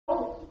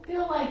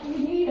feel like you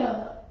need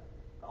a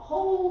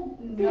whole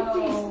 50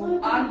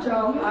 No, I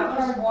don't. I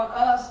just want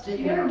us to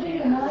hear You're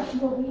giving us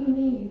what we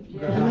need.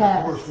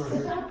 Yes.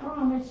 Because I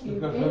promise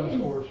you,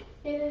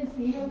 it is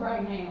here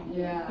right now.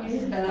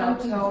 Yes, and I'll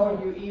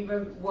tell you,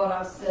 even what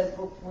I said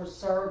before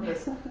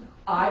service,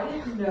 I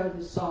didn't know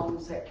the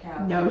songs that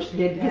Kathy. No, she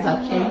didn't, because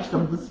I changed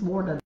them this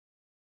morning.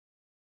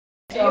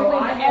 So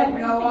I had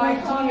no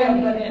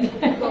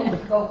idea,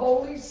 but the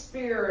Holy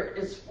Spirit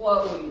is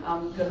flowing,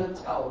 I'm going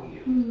to tell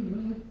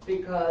you.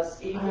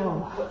 Because even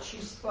what she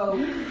spoke.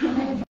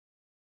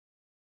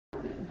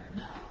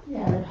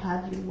 Yeah,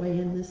 have your way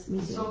in this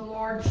meeting. So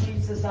Lord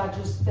Jesus, I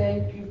just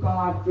thank you,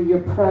 God, for your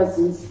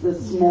presence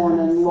this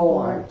morning,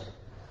 Lord.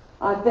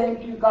 I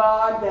thank you,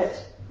 God,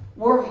 that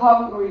we're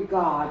hungry,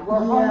 God.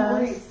 We're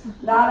hungry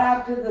not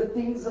after the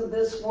things of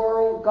this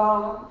world,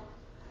 God.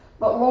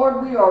 But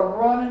Lord, we are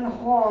running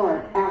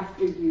hard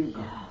after you,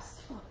 God.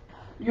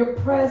 Your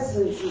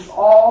presence is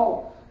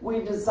all we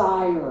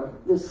desire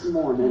this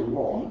morning,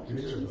 Lord. Thank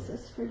you,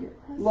 Jesus, for your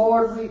presence.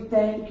 Lord, we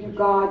thank you,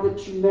 God,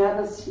 that you met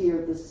us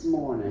here this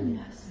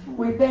morning.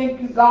 We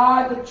thank you,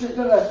 God, that you're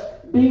going to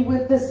be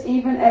with us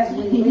even as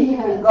we leave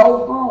and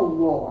go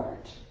home, Lord.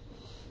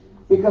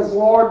 Because,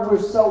 Lord,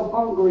 we're so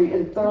hungry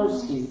and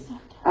thirsty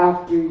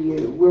after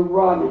you. We're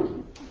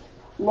running.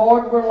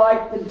 Lord, we're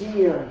like the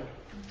deer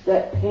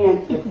that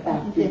panteth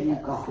after you,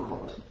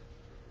 God.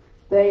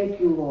 Thank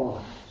you,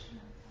 Lord.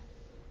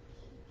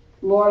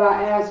 Lord,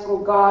 I ask, oh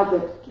God,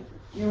 that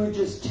you would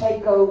just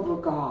take over,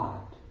 God.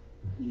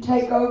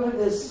 Take over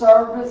this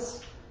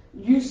service.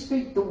 You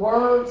speak the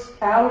words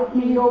out of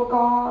me, oh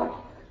God.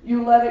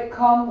 You let it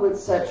come with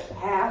such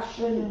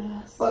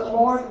passion, but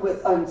Lord,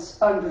 with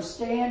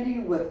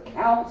understanding, with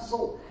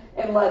counsel,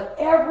 and let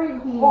every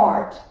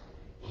heart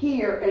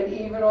here and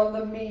even on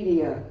the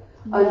media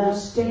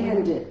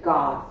understand it,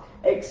 God.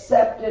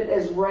 Accept it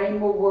as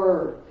rhema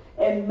word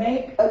and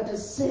make a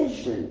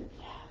decision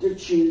to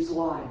choose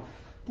life.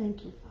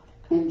 Thank you,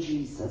 in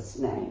Jesus'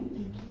 name.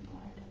 Thank you,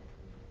 Lord.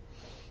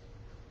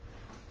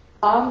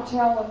 I'm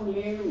telling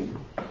you,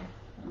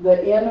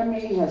 the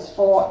enemy has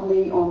fought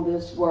me on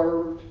this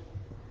word.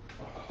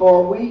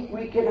 For a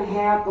week and a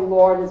half, the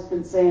Lord has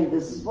been saying,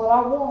 this is what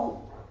I want.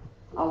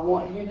 I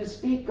want you to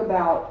speak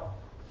about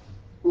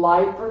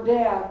life or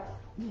death,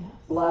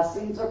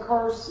 blessings or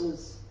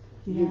curses.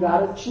 You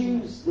got to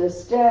choose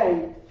this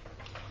day.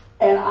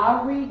 And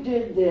I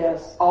redid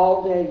this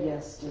all day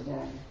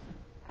yesterday.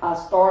 I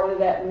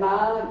started at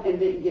 9 and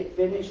didn't get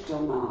finished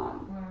till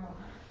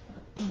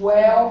 9.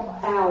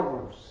 12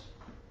 hours.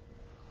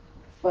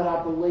 But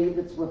I believe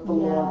it's what the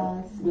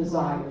Lord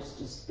desires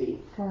to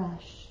speak.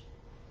 Fresh.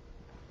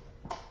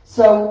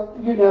 So,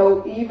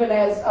 even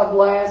as of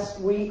last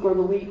week or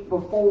the week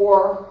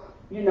before,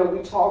 we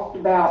talked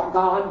about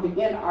God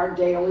being our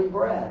daily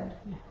bread.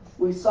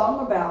 We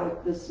sung about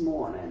it this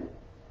morning.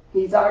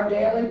 He's our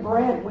daily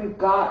bread. We've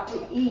got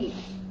to eat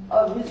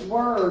of His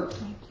Word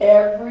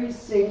every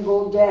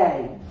single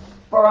day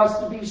for us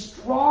to be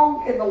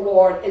strong in the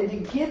Lord and to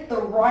get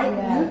the right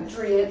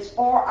nutrients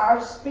for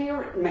our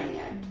spirit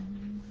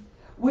man.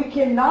 We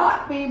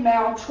cannot be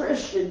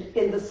malnutritioned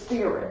in the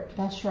spirit.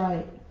 That's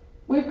right.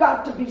 We've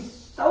got to be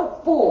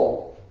so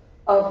full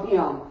of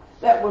Him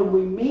that when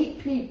we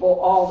meet people,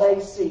 all they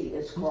see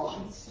is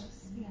Christ.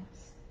 Yes.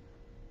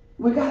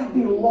 We got to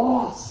be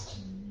lost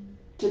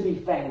to be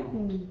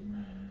found.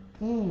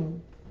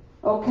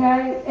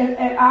 Okay?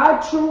 And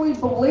I truly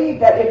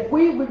believe that if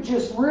we would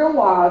just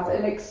realize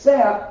and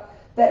accept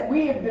that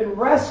we have been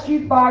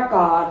rescued by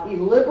God, He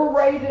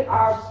liberated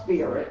our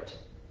spirit,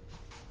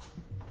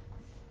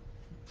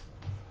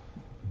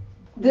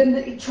 then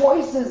the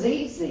choice is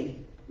easy.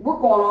 We're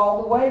going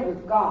all the way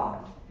with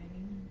God.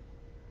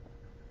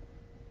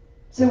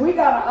 So we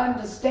got to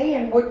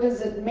understand, what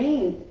does it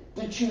mean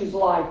to choose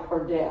life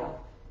or death?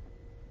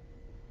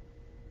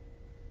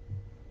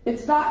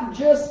 It's not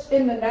just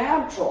in the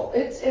natural,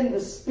 it's in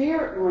the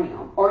spirit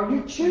realm. Are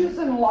you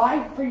choosing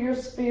life for your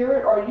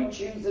spirit, or are you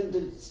choosing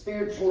to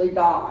spiritually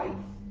die?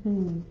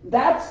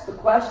 That's the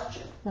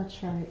question.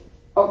 That's right.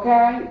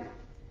 Okay?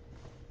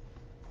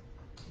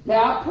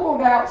 Now I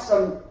pulled out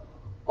some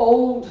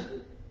Old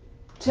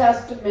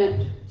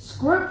Testament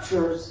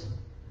scriptures,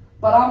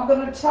 but I'm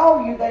going to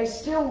tell you they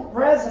still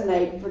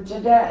resonate for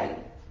today.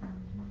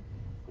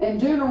 In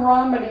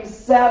Deuteronomy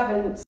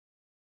 7,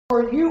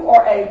 for you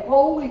are a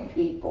holy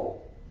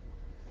people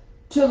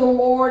to the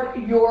Lord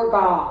your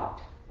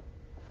God.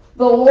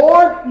 The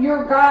Lord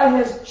your God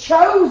has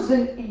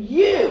chosen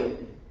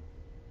you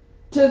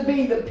to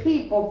be the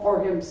people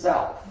for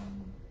Himself,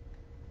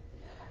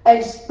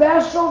 a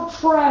special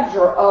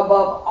treasure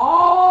above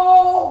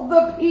all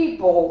the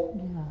people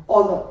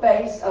on the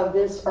face of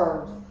this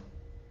earth.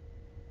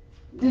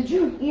 Did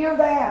you hear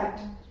that?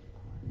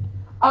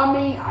 I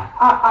mean,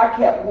 I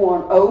kept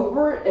going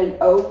over it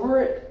and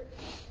over it.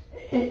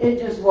 It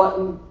just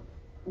wasn't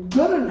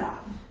good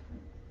enough.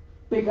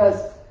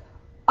 Because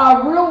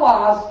I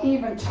realized,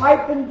 even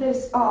typing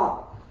this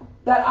up,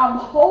 that I'm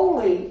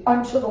holy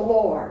unto the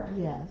Lord.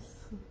 Yes.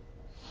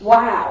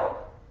 Wow.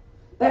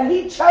 That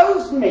He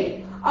chose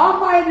me. I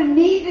might have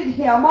needed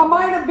him. I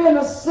might have been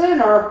a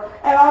sinner,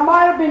 and I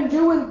might have been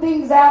doing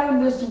things out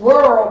in this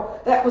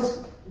world that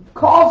was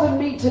causing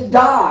me to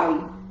die.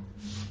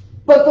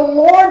 But the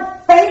Lord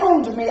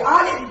found me.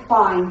 I didn't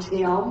find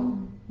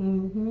him.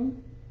 Mm-hmm.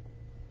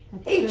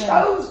 He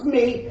chose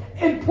me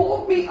and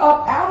pulled me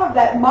up out of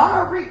that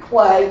miry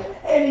clay,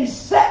 and he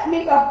set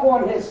me up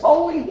on his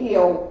holy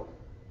hill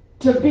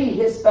to be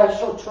his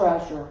special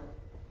treasure.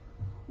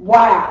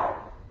 Wow.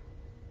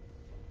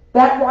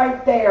 That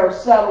right there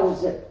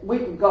settles it. We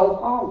can go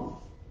home.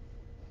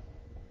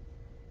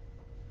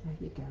 There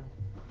you go.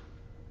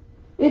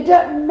 It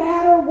doesn't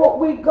matter what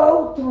we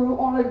go through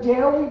on a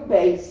daily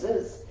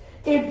basis.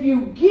 If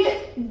you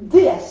get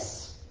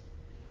this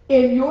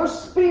in your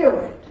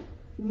spirit,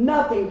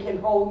 nothing can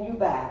hold you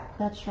back.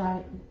 That's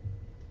right.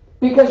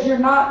 Because you're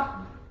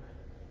not,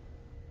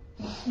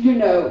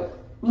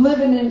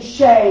 living in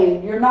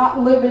shame. You're not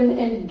living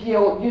in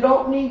guilt. You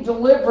don't need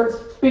deliverance,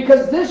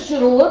 because this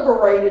should have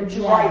liberated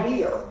you right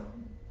here.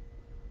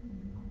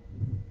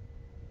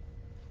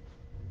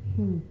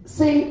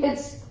 See,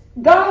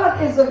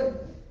 God is a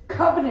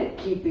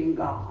covenant-keeping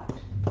God.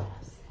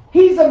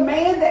 He's a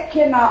man that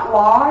cannot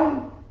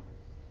lie.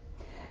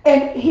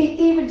 And he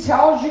even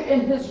tells you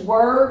in his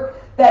word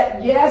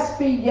that yes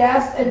be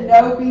yes and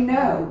no be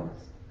no.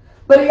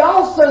 But he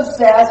also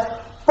says,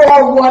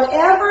 for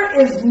whatever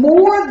is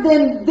more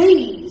than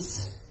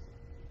these,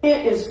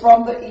 it is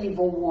from the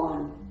evil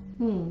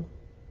one.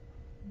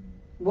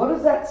 What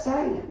is that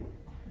saying?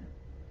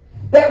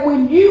 That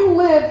when you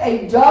live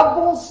a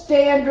double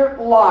standard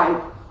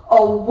life,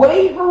 a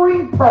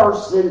wavering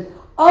person,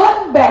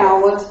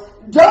 unbalanced,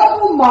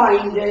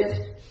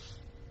 double-minded,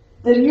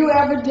 then you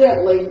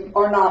evidently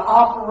are not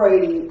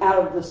operating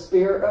out of the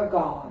Spirit of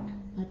God.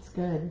 That's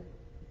good.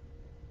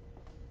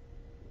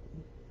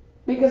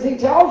 Because he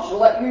tells you,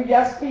 let your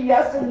yes be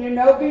yes and your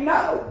no be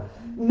no.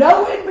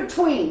 No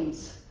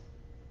in-betweens.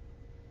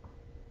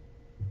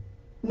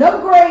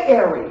 No gray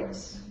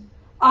areas.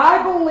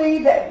 I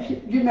believe that,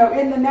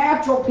 in the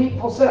natural,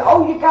 people say,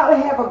 oh, you got to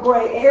have a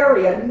gray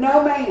area.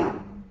 No, ma'am.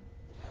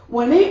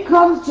 When it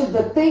comes to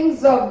the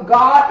things of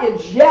God,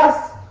 it's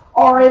yes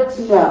or it's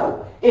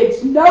no.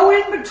 It's no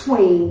in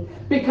between,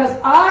 because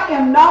I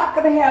am not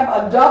going to have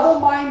a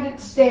double-minded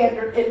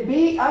standard and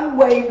be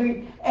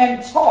unwavering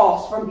and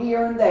tossed from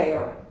here and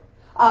there.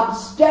 I'm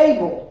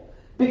stable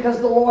because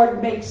the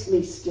Lord makes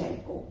me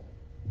stable.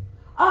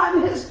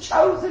 I'm his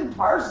chosen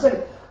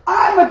person.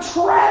 I'm a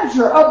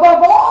treasure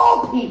above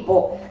all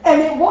people. And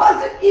it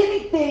wasn't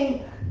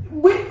anything.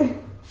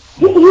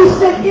 He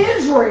said,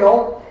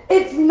 Israel,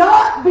 it's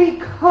not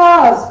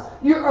because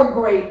you're a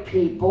great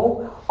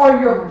people or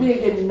you're big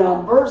in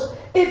numbers.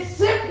 It's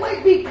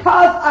simply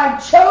because I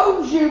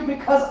chose you,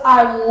 because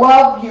I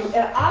love you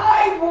and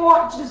I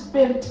want to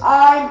spend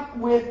time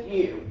with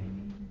you.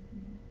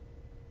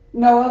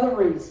 No other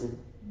reason.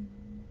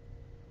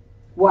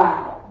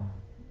 Wow.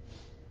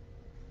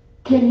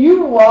 Can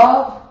you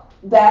love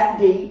that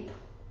deep?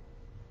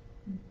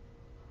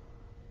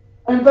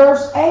 In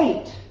verse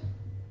 8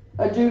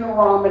 of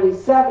Deuteronomy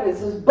 7, it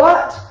says,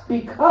 but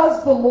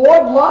because the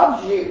Lord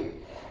loves you,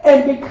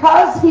 and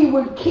because he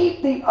would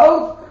keep the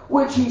oath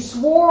which he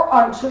swore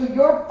unto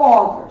your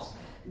fathers,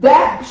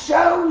 that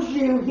shows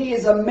you he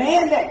is a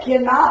man that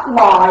cannot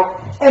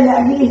lie, and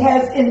that he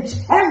has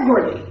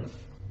integrity.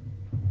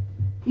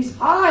 He's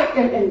high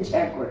in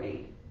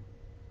integrity.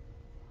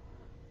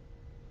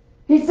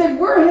 He said,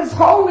 we're his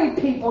holy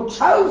people,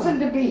 chosen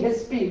to be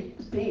his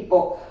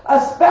people, a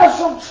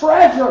special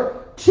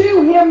treasure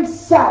to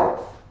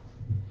himself.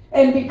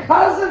 And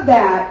because of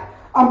that,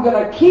 I'm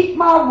going to keep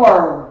my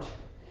word.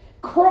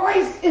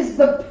 Christ is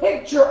the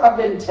picture of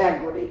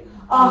integrity,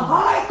 a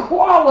high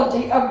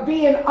quality of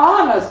being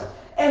honest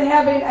and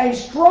having a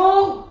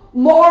strong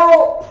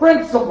moral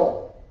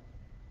principle.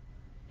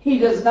 He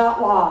does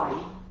not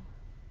lie.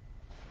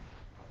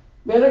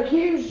 Been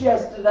accused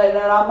yesterday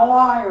that I'm a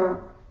liar.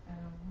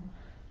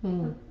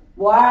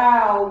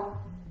 Wow.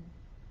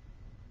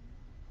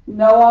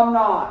 No, I'm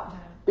not,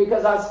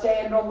 because I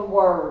stand on the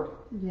word.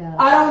 Yeah.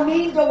 I don't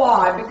need to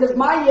lie, because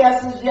my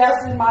yes is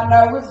yes and my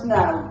no is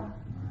no.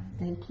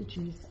 Thank you,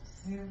 Jesus.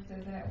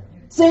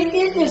 See,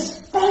 it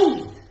is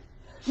faith.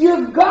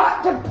 You've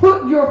got to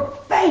put your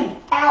faith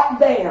out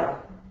there.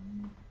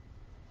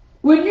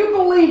 When you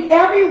believe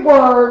every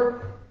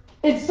word,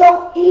 it's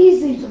so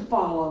easy to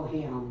follow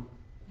him.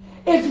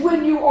 It's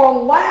when you are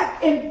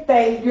lack in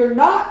faith, you're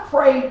not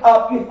prayed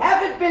up, you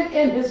haven't been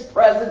in his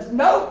presence,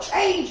 no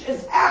change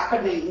is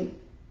happening,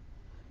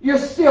 you're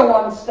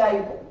still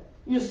unstable.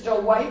 You're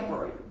still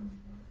wavering.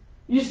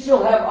 You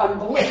still have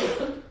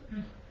unbelief.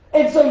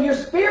 And so you're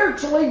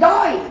spiritually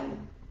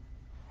dying.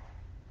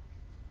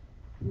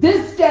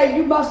 This day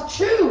you must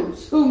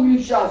choose whom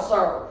you shall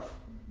serve.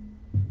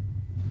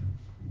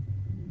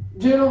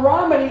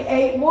 Deuteronomy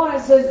 8:1,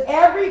 it says,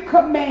 every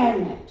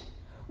commandment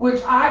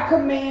which I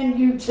command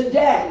you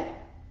today,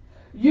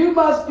 you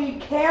must be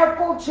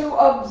careful to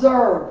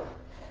observe,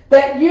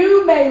 that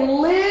you may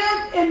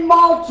live and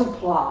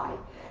multiply,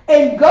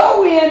 and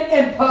go in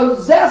and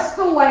possess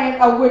the land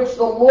of which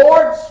the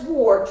Lord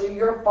swore to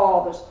your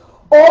fathers.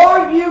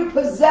 Are you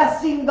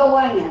possessing the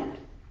land?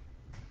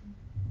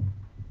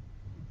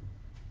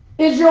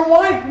 Is your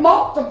life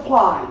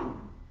multiplying?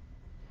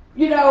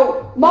 You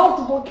know,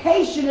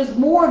 multiplication is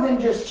more than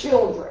just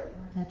children.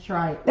 That's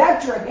right.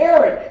 That's your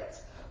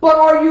inheritance. But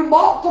are you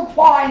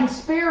multiplying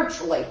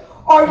spiritually?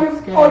 Are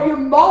you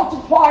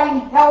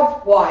multiplying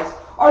health-wise?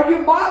 Are you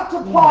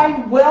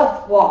multiplying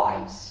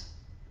wealth-wise?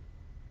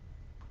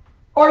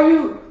 Are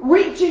you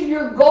reaching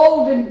your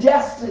golden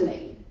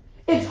destiny?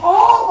 It's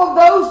all of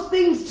those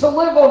things to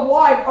live a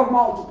life of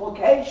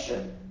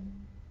multiplication.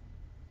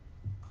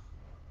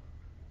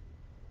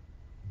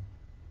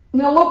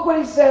 Now look what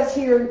he says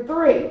here in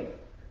 3.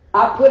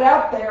 I put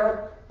out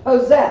there,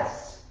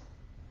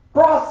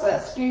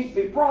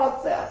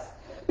 process.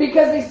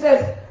 Because he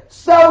says,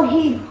 so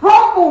he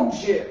humbled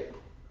you.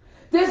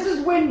 This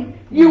is when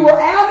you were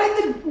out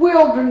in the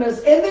wilderness,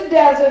 in the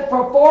desert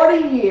for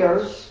 40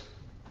 years.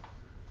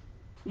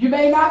 You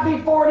may not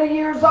be 40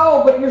 years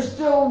old, but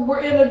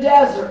we're in a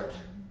desert.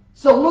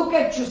 So look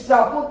at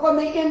yourself. Look on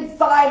the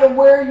inside of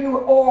where you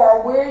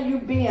are, where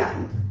you've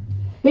been.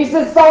 He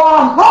says, so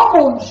I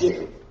humbled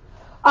you.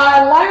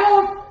 I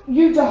allowed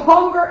you to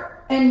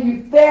hunger, and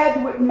you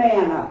fed with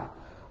manna,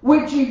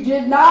 which you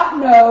did not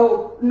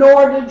know,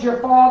 nor did your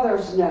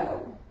fathers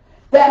know,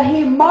 that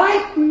he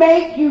might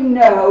make you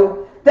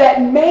know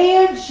that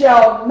man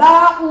shall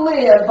not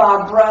live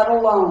by bread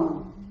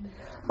alone,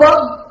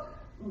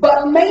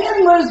 but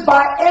man lives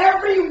by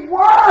every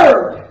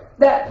word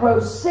that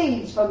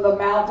proceeds from the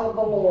mouth of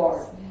the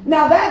Lord.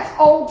 Now that's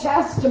Old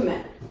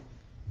Testament.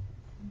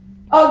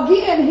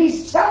 Again,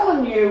 he's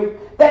telling you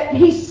that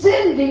he's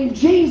sending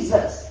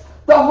Jesus,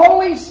 the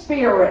Holy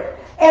Spirit,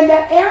 and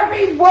that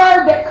every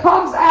word that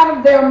comes out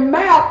of their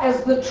mouth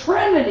as the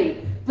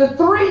Trinity, the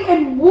 3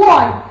 in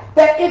 1,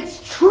 that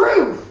it's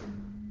truth.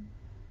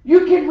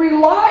 You can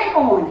rely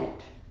on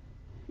it.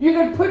 You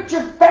can put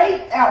your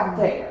faith out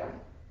there.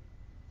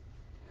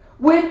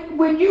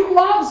 When you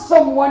love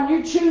someone,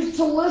 you choose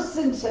to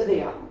listen to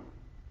them.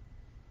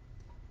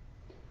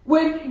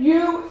 When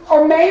you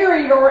are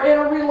married or in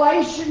a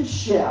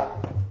relationship,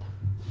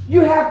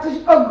 you have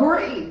to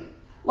agree.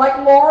 Like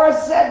Laura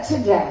said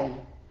today,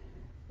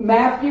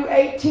 Matthew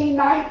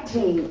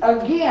 18:19.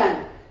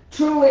 Again,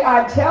 truly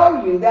I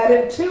tell you that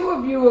if 2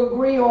 of you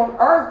agree on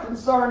earth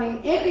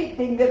concerning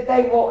anything that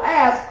they will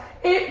ask,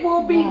 it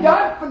will be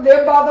done for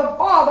them by the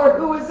Father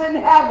who is in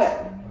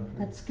heaven.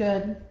 That's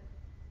good.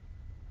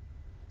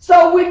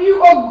 So when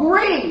you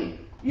agree,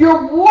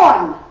 you're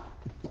one.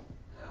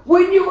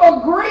 When you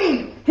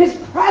agree, his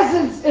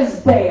presence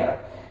is there.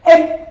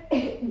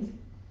 And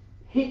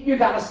you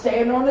got to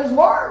stand on his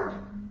word.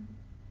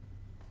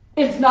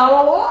 It's not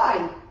a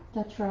lie.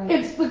 That's right.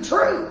 It's the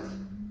truth.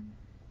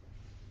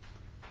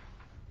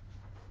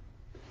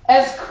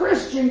 As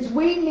Christians,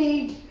 we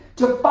need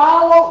to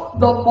follow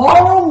the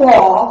moral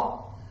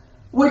law,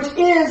 which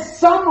is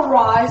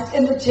summarized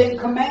in the 10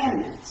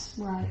 Commandments.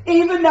 Right.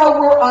 Even though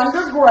we're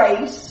under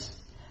grace,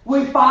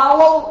 we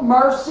follow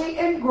mercy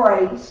and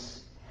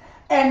grace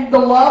and the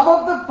love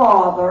of the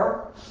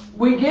Father.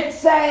 We get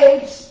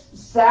saved,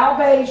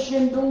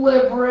 salvation,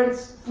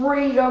 deliverance,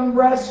 freedom,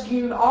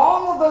 rescued,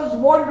 all of those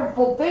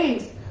wonderful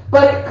things.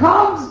 But it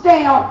comes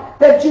down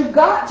that you've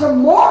got to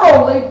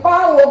morally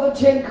follow the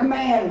 10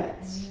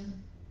 Commandments.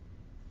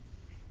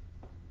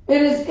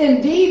 It is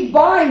indeed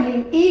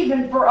binding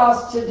even for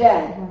us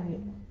today. Right.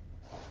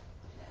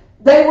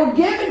 They were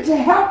given to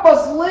help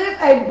us live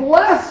a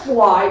blessed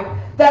life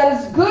that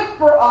is good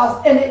for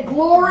us and it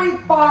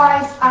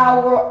glorifies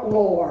our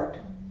Lord.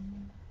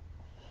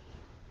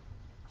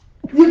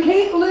 You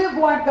can't live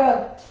like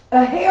a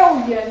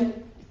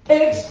hellion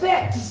and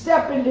expect to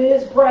step into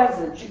his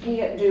presence. You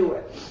can't do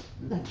it.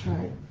 That's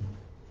right.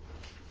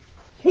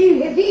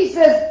 If he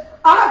says,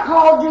 I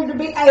called you to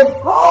be a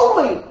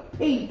holy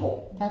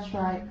people. That's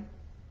right.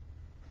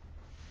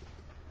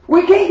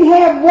 We can't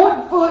have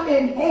one foot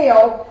in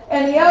hell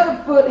and the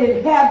other foot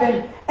in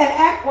heaven and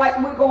act like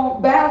we're going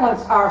to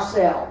balance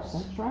ourselves.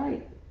 That's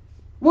right.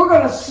 We're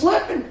going to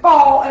slip and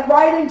fall and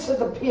right into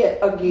the pit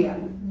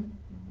again.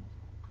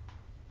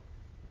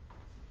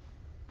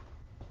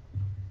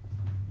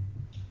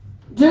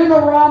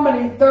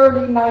 Deuteronomy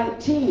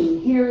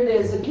 30:19. Here it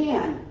is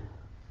again.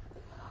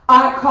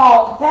 I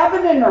call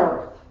heaven and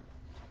earth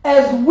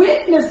as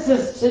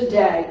witnesses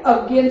today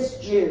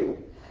against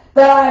you,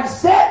 that I have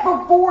set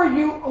before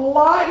you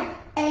life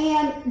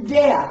and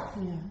death.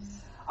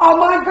 Yes. Oh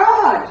my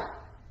God!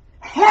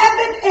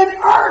 Heaven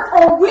and earth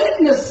are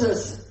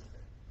witnesses.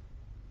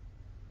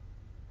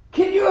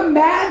 Can you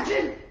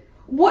imagine?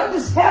 What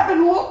does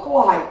heaven look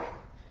like?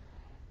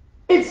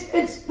 It's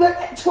the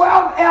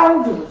 12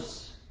 elders.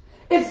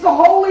 It's the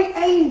holy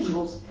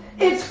angels.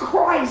 It's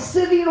Christ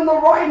sitting on the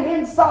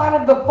right-hand side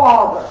of the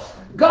Father.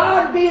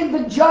 God being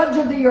the judge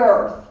of the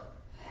earth.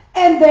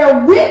 And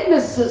they're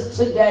witnesses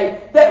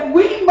today that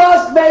we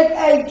must make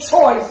a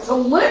choice to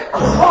live for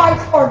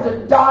Christ or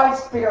to die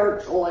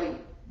spiritually.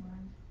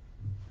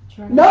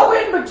 Right. No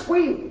in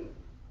between.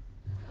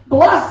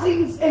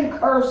 blessings and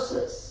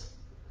curses.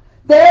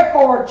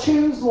 Therefore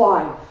choose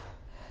life,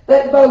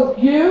 that both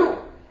you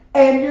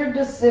and your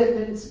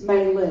descendants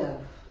may live,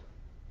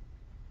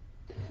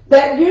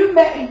 that you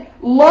may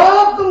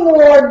love the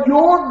Lord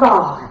your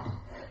God,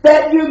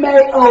 that you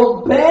may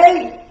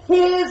obey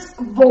his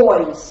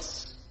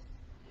voice,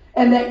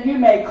 and that you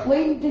may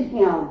cling to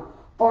him,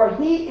 for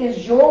he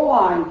is your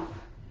life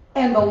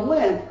and the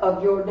length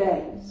of your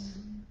days.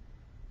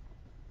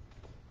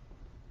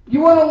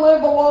 You want to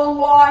live a long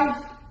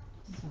life?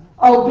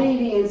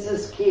 Obedience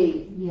is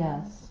key.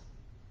 Yes.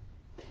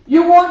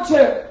 You want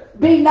to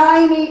be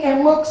 90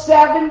 and look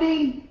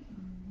 70?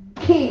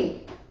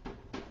 Key.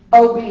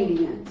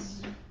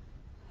 Obedience.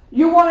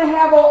 You want to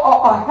have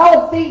a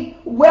healthy,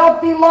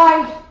 wealthy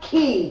life?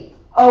 Key.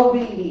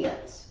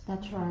 Obedience.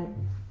 That's right.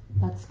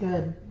 That's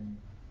good.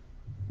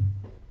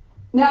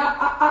 Now,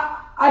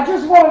 I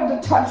just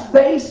wanted to touch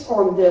base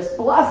on this.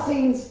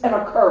 Blessings and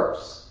a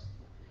curse.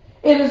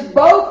 It is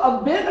both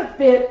a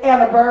benefit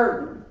and a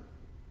burden.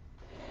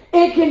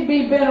 It can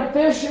be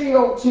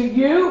beneficial to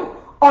you,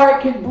 or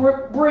it can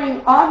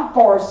bring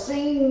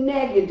unforeseen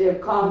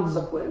negative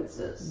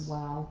consequences.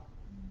 Wow.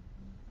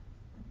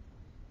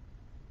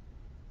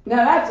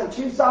 Now, that's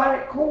a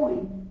two-sided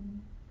coin.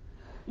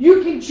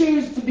 You can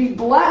choose to be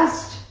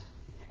blessed,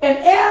 and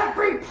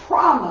every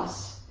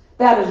promise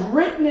that is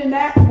written in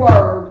that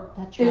word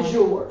is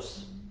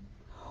yours.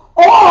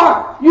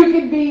 Or you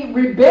can be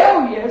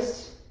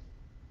rebellious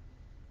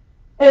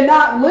and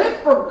not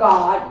live for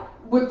God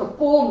with the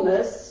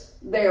fullness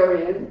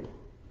therein.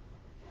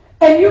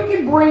 And you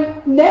can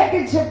bring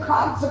negative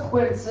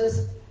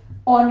consequences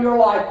on your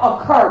life,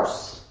 a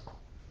curse.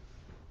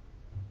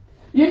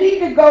 You need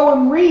to go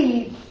and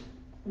read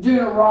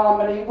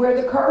Deuteronomy where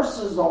the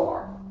curses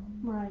are.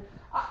 Right.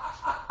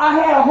 I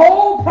had a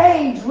whole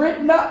page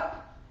written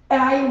up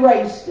and I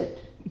erased it.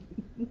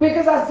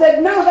 Because I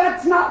said, no,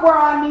 that's not where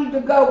I need to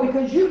go,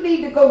 because you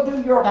need to go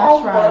do your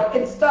homework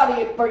and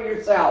study it for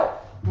yourself.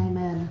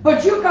 Amen.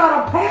 But you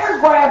got a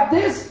paragraph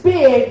this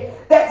big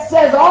that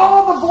says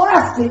all the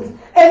blessings,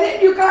 and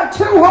then you got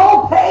 2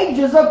 whole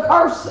pages of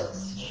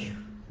curses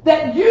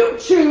that you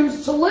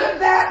choose to live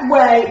that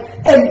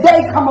way, and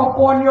they come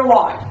upon your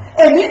life.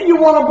 And then you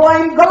want to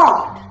blame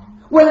God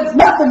when it's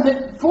nothing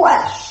but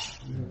flesh.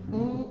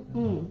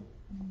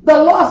 The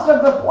lust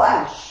of the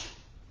flesh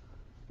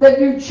that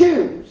you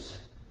choose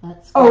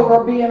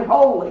over being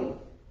holy.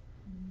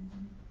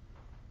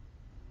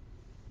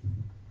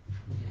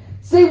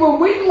 See, when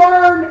we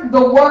learn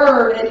the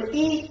word and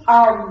eat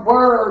our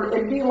word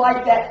and be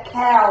like that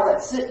cow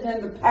that's sitting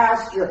in the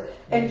pasture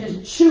and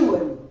just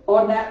chewing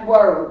on that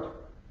word,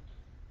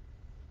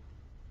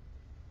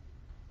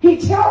 he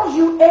tells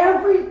you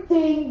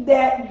everything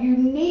that you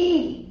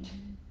need.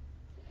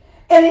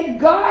 And it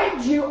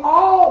guides you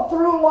all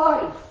through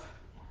life.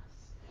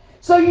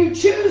 So you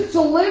choose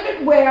to live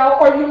it well,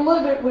 or you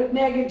live it with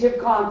negative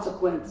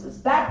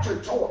consequences. That's your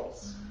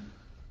choice.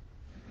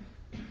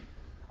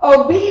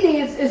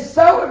 Obedience is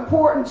so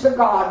important to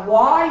God.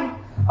 Why?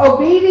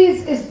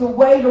 Obedience is the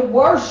way to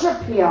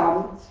worship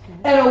him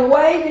and a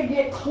way to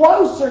get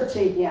closer to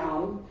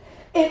him.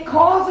 It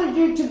causes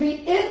you to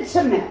be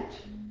intimate.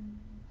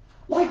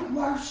 Like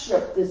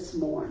worship this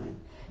morning.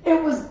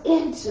 It was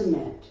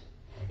intimate.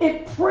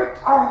 It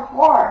pricked our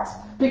hearts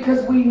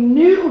because we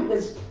knew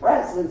his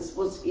presence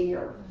was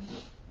here.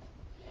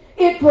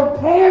 It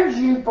prepares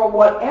you for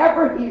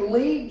whatever he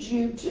leads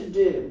you to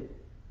do.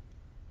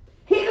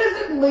 He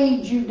doesn't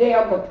lead you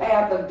down the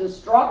path of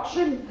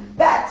destruction.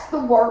 That's the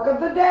work of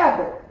the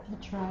devil.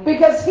 That's right.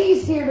 Because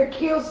he's here to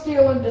kill,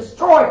 steal, and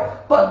destroy.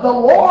 But the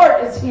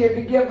Lord is here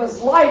to give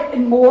us life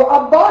and more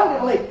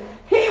abundantly.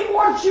 He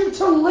wants you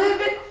to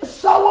live it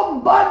so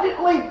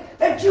abundantly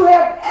that you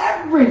have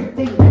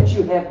everything that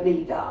you have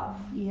need of.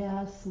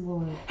 Yes,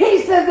 Lord.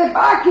 He says, if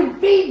I can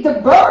feed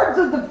the birds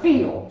of the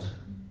field,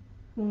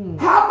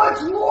 how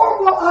much more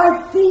will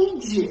I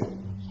feed you?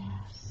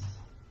 Yes.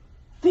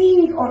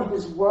 Feed on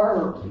his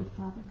word.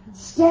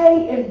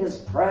 Stay in his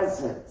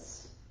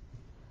presence.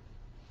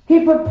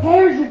 He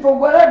prepares you for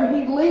whatever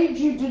he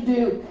leads you to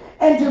do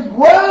and to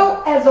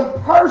grow as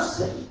a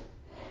person.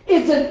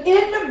 It's an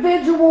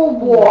individual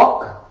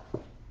walk,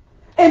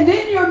 and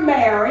then you're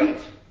married,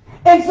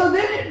 and so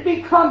then it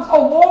becomes a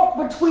walk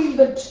between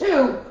the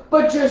two,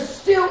 but you're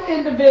still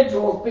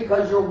individuals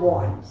because you're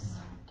one.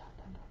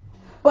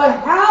 But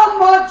how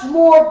much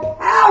more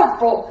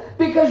powerful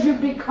because you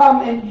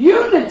become in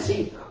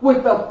unity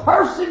with the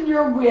person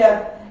you're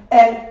with,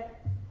 and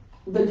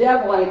the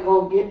devil ain't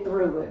going to get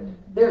through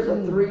it. There's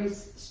a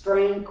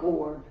 3-strand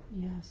cord.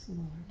 Yes,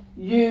 Lord.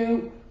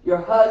 You, your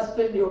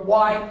husband, your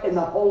wife, and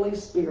the Holy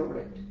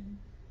Spirit.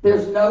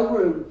 There's no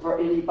room for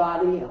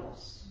anybody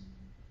else.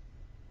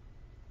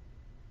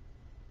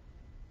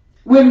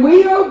 When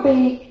we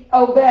obey,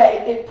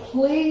 it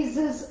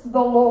pleases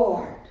the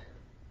Lord.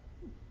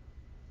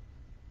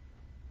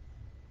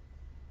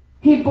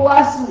 He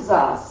blesses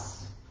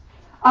us.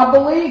 I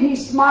believe he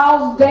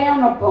smiles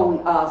down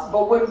upon us.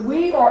 But when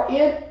we are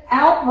in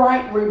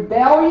outright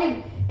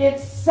rebellion, it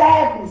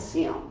saddens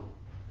him.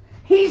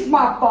 He's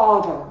my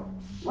Father.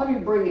 Let me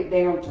bring it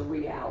down to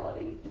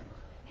reality.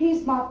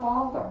 He's my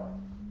Father.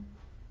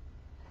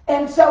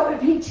 And so if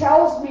He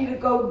tells me to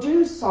go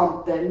do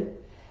something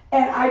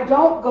and I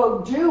don't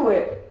go do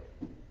it,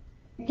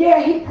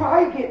 yeah, He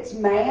probably gets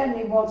mad and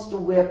He wants to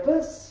whip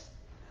us.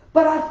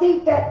 But I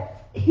think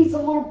that He's a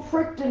little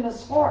pricked in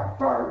His heart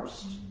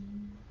first.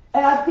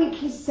 And I think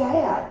He's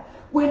sad.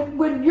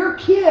 When your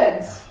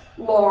kids,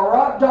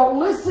 Laura, don't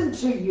listen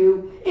to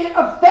you, it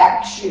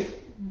affects you.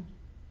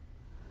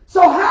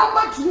 So how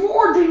much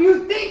more do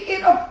you think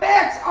it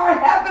affects our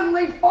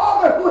Heavenly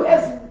Father who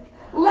has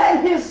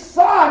let His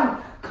Son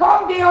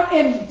come down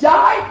and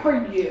die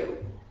for you?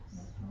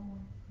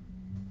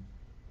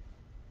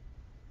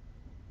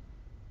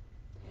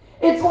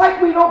 It's like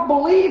we don't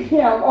believe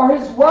Him or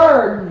His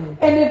Word.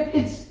 And if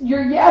it's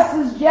your yes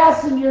is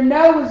yes and your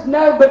no is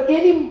no, but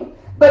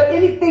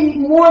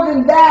anything more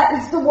than that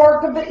is the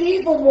work of the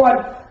evil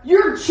one.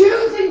 You're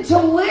choosing to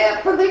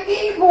live for the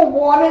evil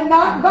one and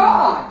not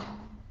God.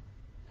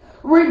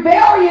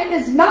 Rebellion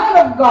is not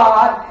of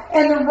God,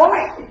 and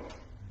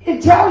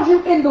it tells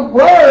you in the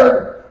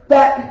Word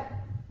that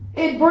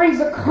it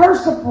brings a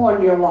curse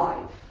upon your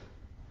life.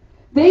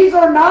 These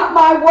are not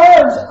my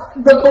words.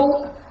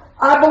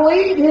 I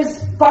believe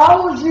His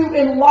follows you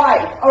in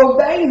life.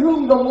 Obey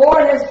whom the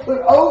Lord has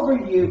put over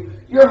you.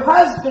 Your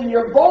husband,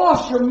 your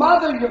boss, your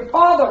mother, your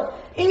father,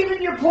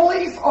 even your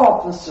police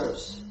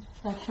officers.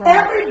 That's right.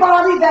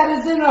 Everybody that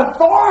is in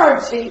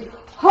authority,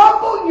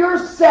 humble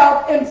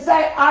yourself and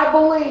say, I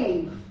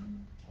believe.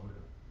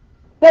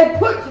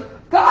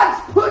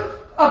 God's put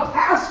a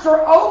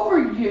pastor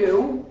over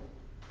you,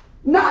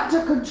 not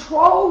to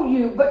control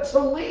you, but to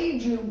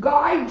lead you,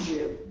 guide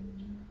you,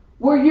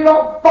 where you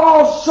don't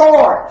fall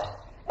short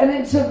and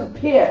into the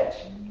pit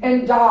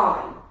and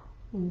die.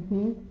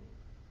 Mm-hmm.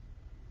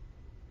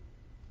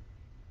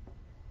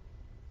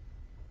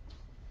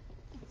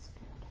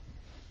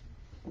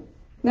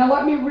 Now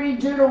let me read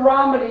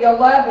Deuteronomy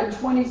 11,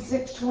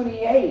 26,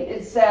 28.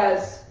 It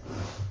says,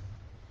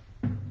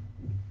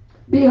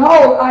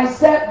 Behold, I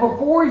set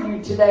before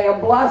you today a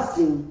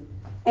blessing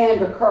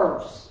and a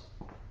curse.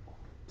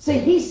 See,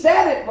 He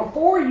said it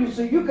before you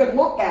so you could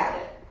look at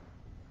it.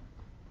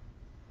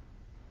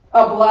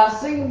 A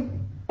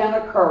blessing and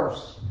a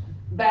curse.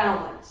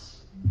 Balance.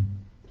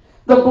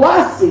 The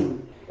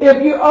blessing,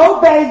 if you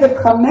obey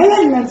the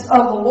commandments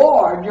of the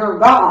Lord your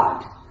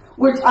God,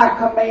 which I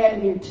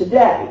command you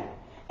today.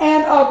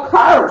 And a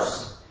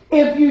curse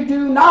if you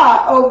do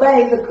not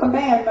obey the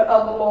commandment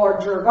of the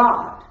Lord your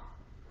God.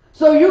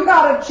 So you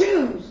got to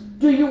choose.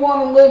 Do you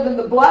want to live in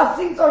the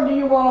blessings or do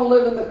you want to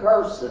live in the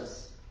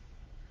curses?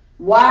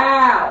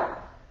 Wow.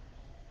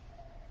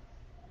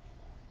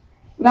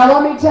 Now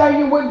let me tell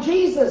you what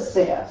Jesus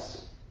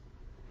says.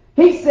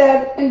 He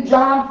said in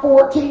John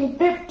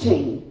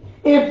 14:15,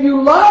 if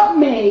you love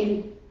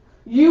me,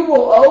 you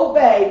will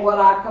obey what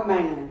I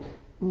command.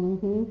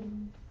 Mm-hmm.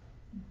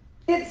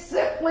 It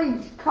simply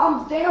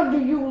comes down,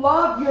 do you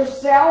love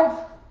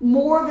yourself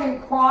more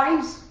than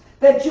Christ?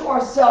 That you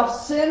are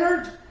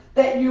self-centered?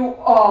 That you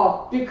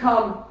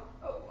become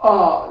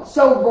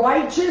so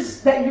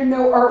righteous that you're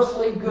no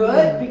earthly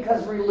good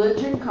because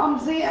religion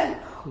comes in?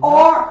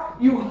 Or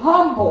you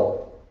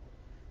humble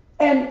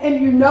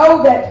and you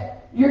know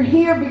that you're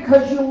here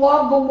because you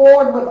love the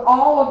Lord with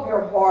all of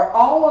your heart,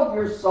 all of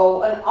your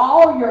soul, and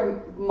all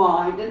your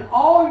mind, and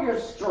all your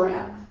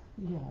strength?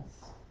 Yes.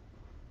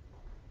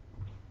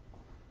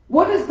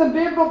 What is the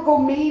biblical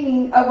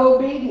meaning of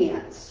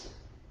obedience?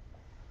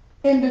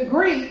 In the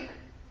Greek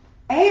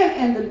and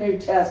in the New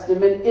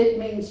Testament, it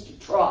means to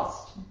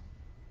trust.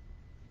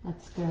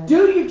 That's good.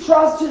 Do you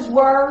trust His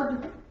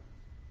Word?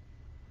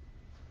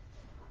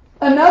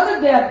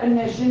 Another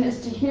definition is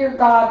to hear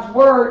God's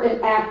Word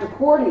and act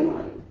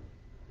accordingly.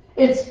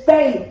 It's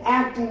faith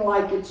acting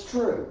like it's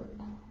true.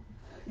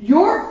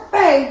 Your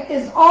faith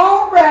is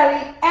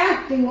already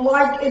acting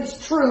like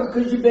it's true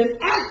because you've been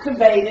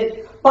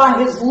activated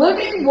by His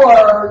living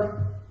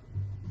Word.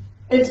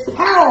 It's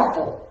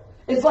powerful.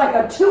 It's like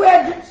a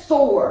two-edged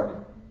sword.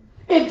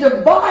 It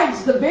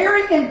divides the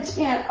very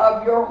intent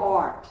of your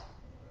heart.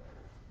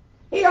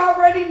 He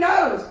already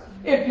knows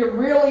if you're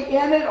really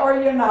in it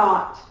or you're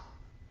not.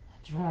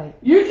 That's right.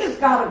 You just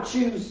got to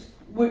choose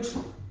which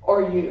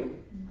are you.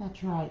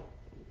 That's right.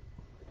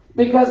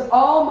 Because,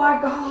 oh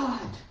my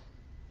God,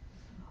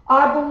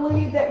 I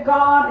believe that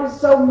God is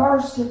so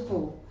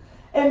merciful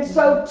and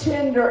so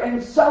tender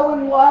and so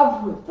in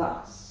love with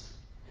us,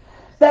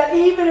 that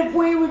even if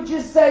we would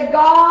just say,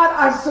 God,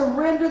 I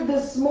surrender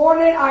this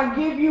morning, I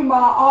give you my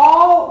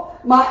all,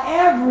 my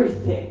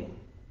everything,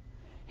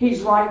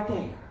 He's right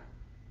there.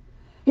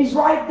 He's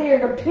right there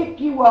to pick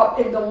you up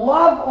and to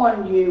love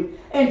on you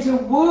and to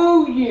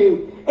woo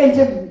you and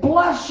to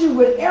bless you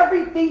with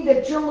everything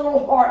that your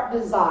little heart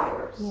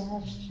desires.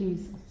 Yes,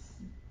 Jesus.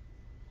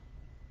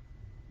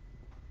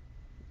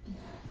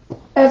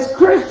 As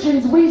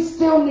Christians, we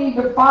still need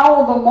to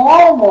follow the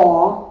moral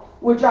law,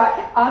 which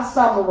I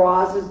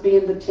summarize as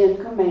being the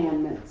 10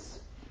 Commandments.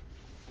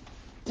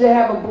 To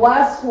have a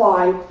blessed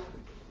life,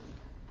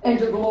 and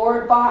to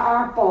glorify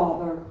our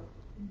Father.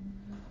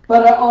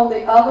 But on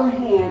the other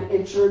hand,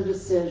 it's your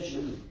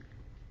decision.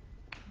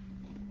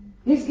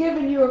 He's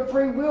giving you a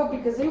free will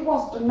because he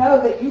wants to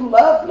know that you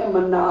love him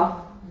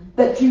enough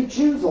that you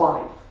choose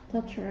life.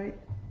 That's right.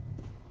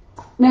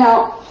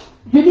 Now,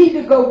 you need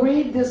to go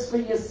read this for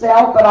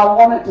yourself, but I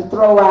wanted to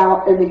throw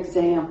out an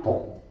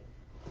example.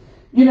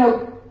 You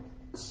know,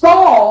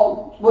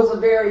 Saul was a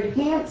very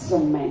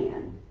handsome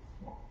man.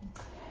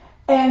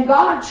 And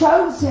God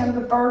chose him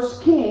the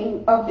first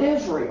king of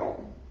Israel.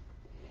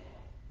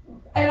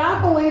 And I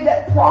believe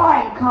that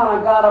pride kind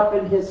of got up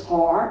in his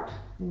heart.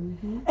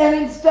 Mm-hmm. And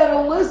instead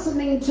of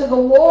listening to the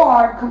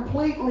Lord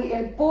completely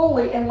and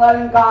fully and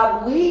letting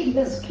God lead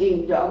his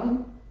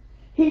kingdom,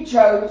 he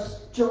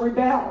chose to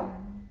rebel.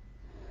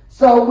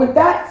 So with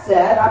that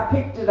said, I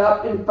picked it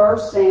up in 1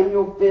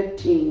 Samuel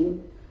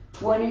 15,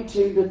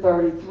 22 to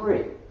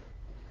 33.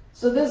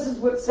 So this is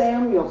what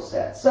Samuel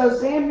said. So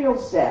Samuel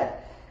said,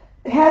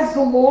 "Has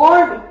the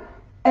Lord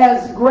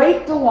as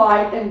great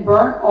delight in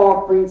burnt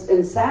offerings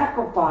and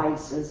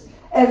sacrifices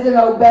as in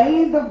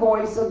obeying the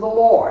voice of the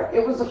Lord?"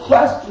 It was a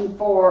question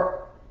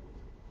for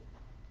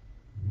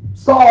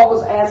Saul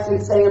was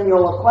asking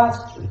Samuel a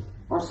question.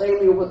 Or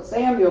what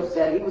Samuel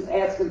said, he was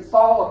asking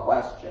Saul a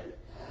question.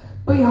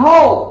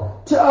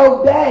 "Behold, to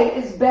obey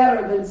is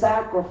better than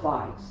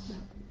sacrifice,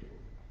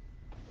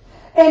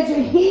 and to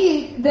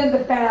heed than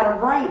the fat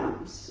of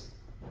rams.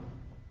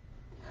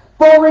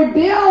 For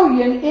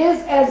rebellion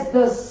is as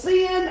the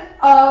sin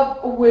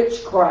of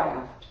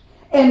witchcraft,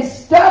 and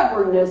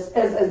stubbornness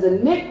as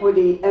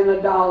iniquity and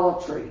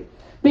idolatry.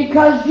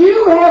 Because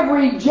you have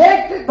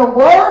rejected the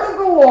word of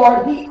the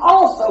Lord, he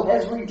also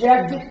has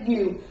rejected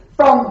you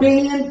from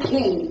being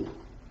king."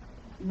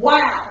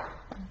 Wow!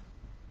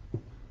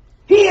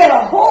 He had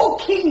a whole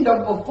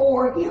kingdom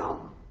before him.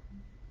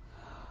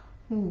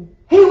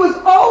 He was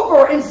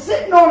over and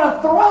sitting on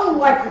a throne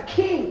like a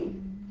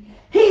king.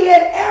 He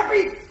had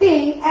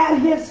everything at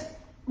his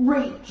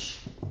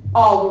reach.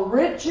 All the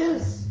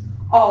riches,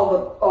 all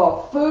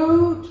the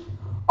food,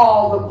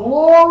 all the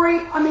glory.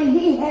 I mean,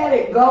 he had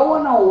it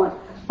going on.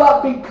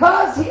 But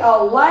because he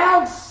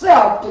allowed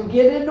self to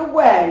get in the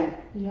way,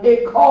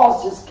 it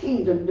caused his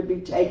kingdom to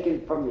be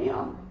taken from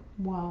him.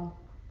 Wow.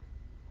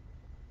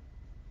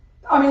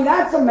 I mean,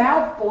 that's a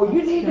mouthful.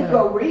 You need to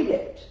go read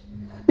it.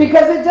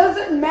 Because it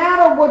doesn't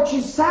matter what you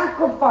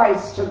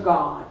sacrifice to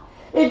God.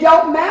 It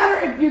don't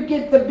matter if you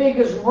get the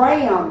biggest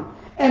ram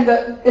and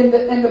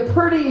the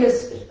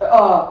prettiest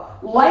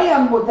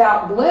lamb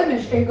without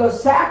blemish and go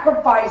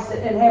sacrifice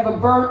it and have a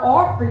burnt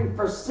offering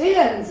for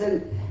sins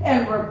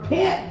and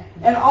repent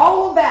and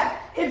all of that.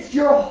 It's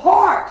your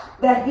heart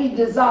that he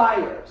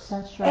desires.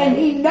 That's right. And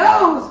he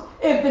knows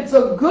if it's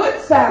a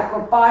good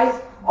sacrifice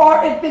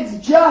or if it's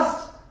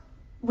just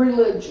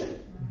religion.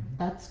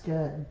 That's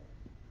good.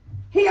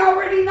 He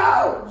already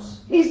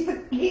knows. He's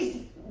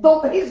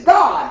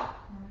God.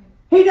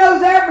 He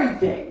knows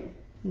everything.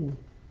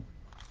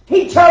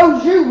 He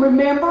chose you,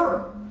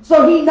 remember?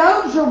 So he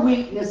knows your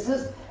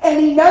weaknesses and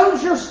he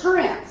knows your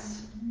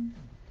strengths.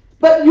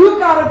 But you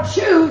got to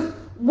choose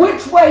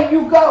which way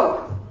you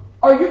go.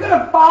 Are you going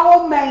to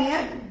follow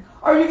man?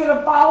 Are you going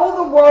to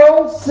follow the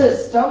world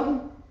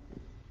system?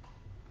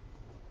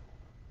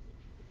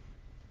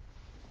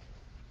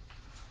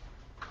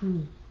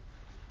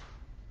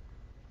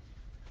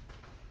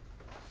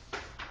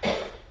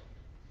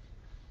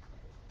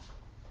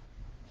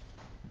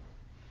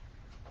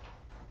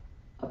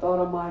 I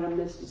thought I might have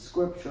missed a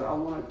scripture. I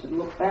wanted to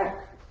look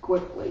back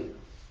quickly.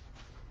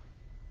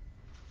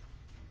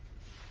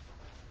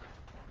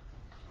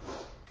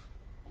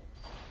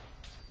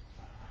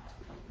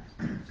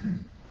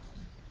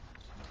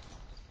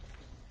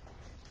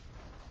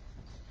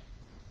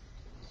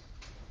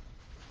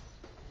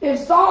 If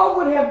Saul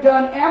would have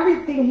done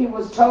everything he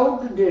was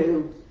told to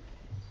do,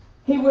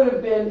 he would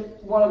have been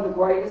one of the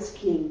greatest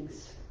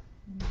kings.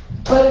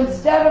 But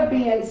instead of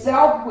being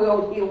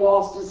self-willed, he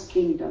lost his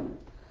kingdom.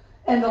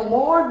 And the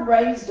Lord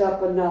raised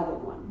up another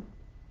one.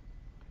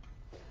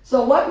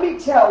 So let me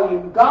tell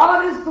you,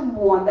 God is the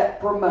one that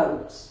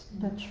promotes.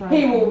 That's right.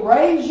 He will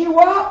raise you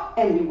up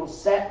and he will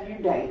set you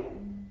down.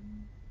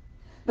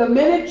 The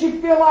minute you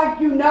feel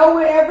like you know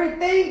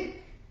everything,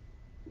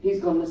 he's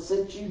going to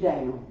sit you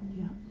down.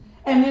 Yeah.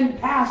 And then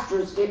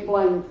pastors get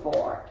blamed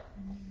for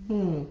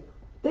it.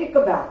 Think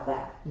about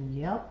that.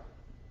 Yep.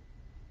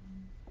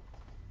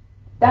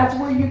 That's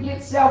where you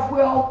get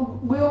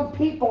self-willed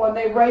people and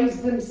they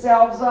raise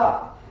themselves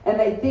up and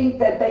they think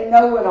that they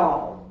know it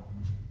all.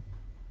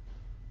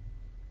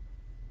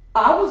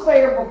 I was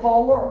there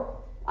before.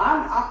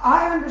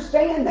 I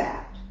understand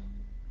that.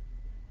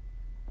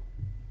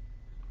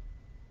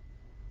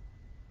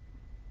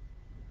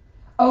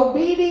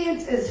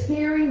 Obedience is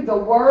hearing the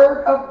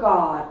word of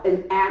God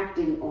and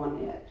acting on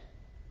it.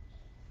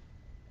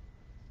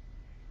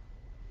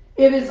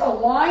 It is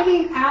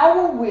aligning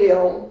our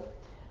will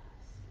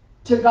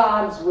to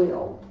God's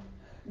will.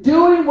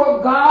 Doing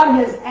what God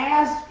has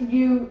asked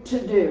you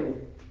to do.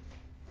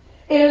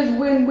 It is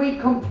when we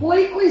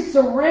completely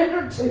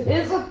surrender to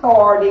His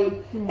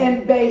authority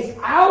and base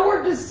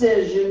our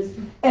decisions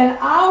and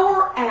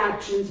our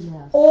actions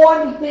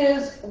on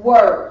His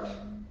word.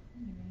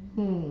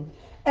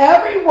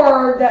 Every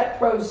word that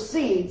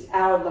proceeds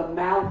out of the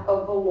mouth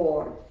of the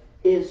Lord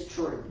is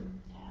true.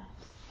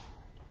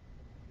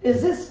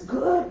 Is this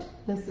good?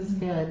 This is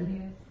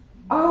good.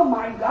 Oh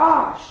my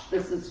gosh,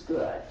 this is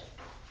good.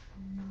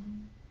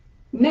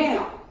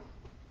 Now,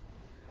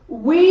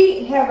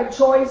 we have a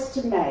choice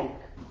to make.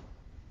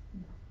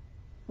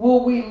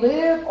 Will we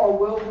live or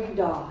will we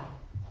die?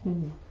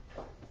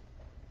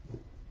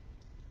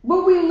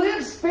 Will we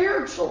live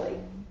spiritually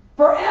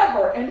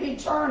forever in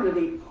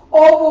eternity?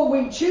 Or will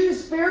we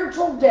choose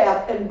spiritual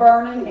death and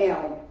burn in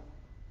hell?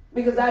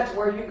 Because that's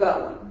where you're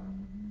going.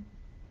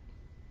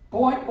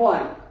 Point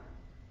blank.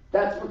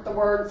 That's what the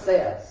word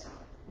says.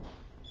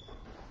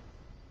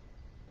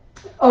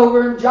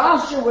 Over in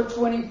Joshua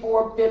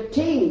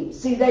 24:15,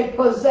 see, they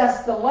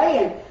possessed the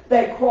land.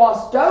 They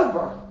crossed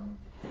over.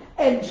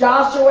 And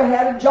Joshua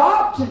had a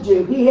job to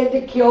do. He had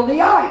to kill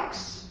the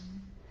Ikes.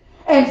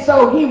 And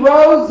so he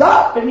rose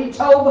up and he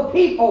told the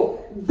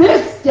people,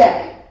 this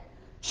day,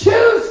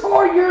 choose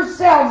for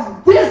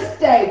yourselves this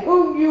day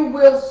whom you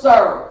will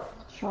serve.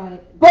 That's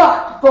right.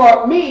 But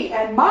for me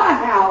and my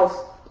house,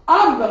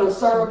 I'm going to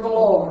serve the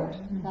Lord.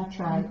 That's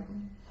right.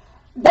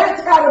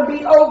 That's got to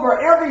be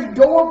over every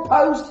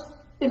doorpost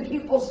in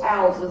people's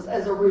houses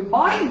as a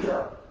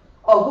reminder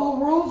of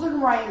who rules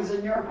and reigns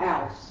in your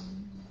house.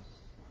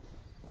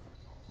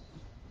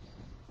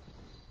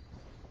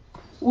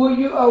 Will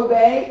you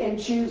obey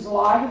and choose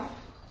life?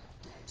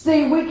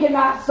 See, we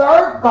cannot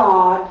serve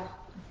God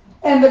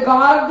and the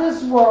God of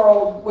this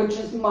world, which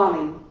is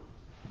money.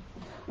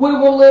 We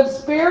will live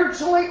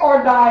spiritually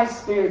or die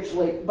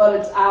spiritually, but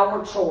it's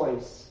our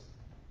choice.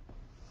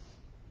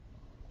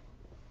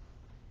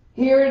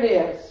 Here it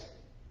is.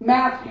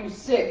 Matthew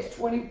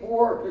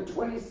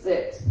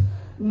 6:24-26.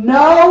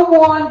 No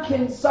one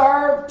can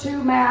serve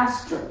two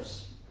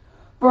masters,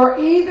 for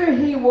either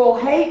he will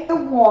hate the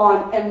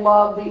one and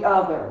love the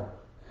other,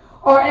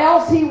 or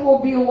else he will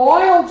be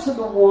loyal to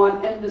the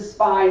one and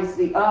despise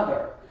the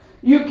other.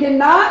 You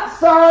cannot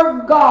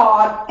serve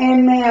God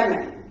and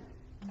mammon.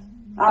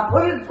 I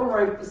put in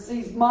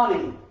parentheses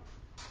money.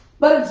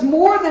 But it's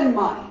more than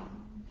money.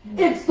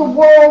 It's the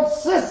world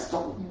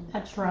system.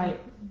 That's right.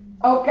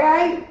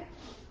 Okay?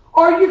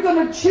 Are you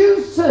going to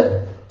choose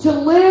to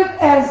live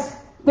as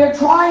they're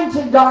trying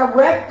to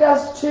direct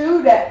us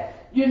to, that,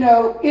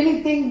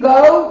 anything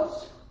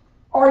goes?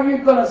 Or are you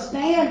going to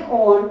stand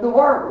on the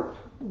word?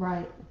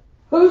 Right.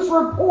 Whose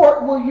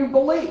report will you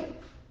believe?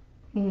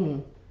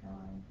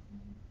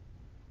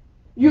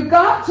 You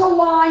got to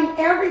line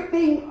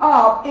everything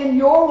up in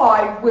your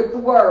life with the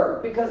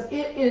word, because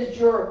it is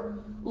your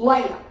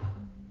lamp.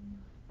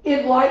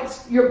 It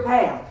lights your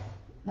path.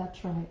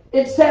 That's right.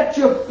 It sets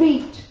your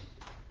feet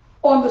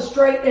on the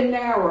straight and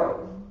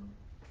narrow.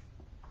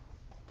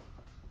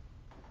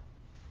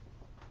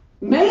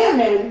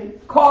 Mammon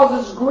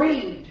causes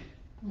greed.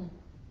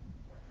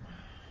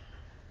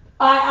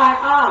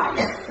 I.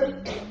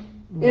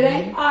 It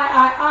ain't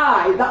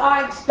I. The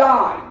Ikes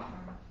died.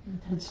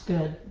 That's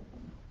good.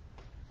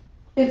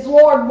 It's,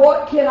 Lord,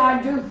 what can I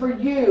do for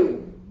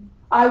you?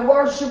 I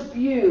worship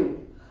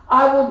you.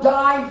 I will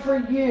die for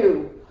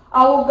you.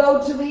 I will go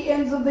to the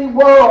ends of the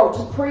world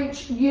to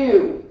preach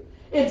you.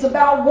 It's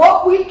about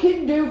what we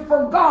can do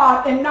for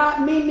God and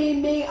not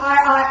me,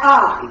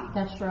 I.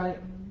 That's right.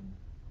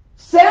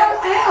 Sell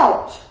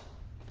out.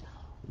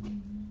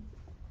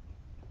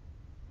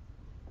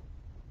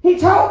 He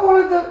told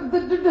one of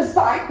the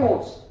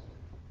disciples,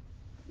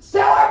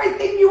 sell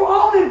everything you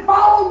own and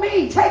follow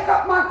me. Take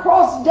up my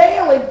cross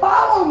daily.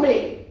 Follow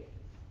me.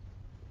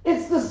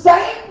 It's the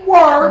same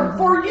word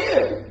for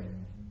you.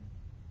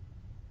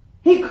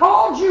 He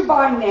called you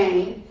by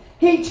name.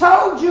 He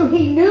told you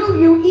he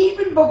knew you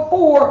even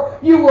before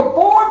you were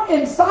formed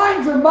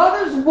inside your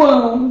mother's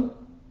womb.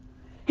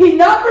 He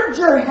numbered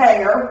your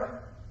hair.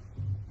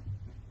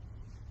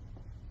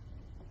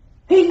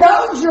 He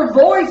knows your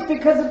voice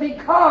because it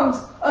becomes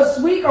a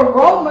sweet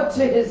aroma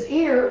to his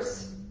ears.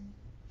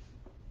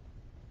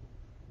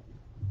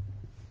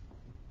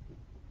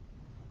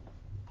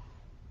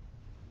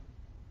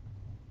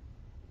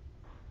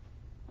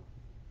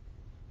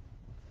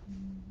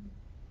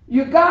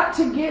 You got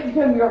to give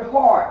him your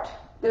heart.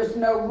 There's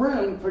no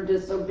room for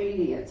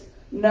disobedience,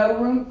 no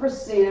room for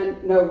sin,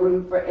 no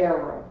room for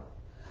error.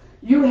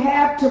 You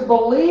have to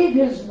believe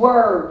his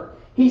word.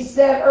 He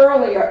said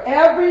earlier,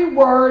 every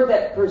word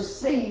that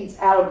proceeds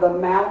out of the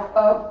mouth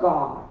of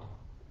God.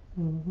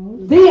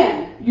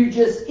 Then you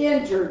just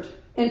entered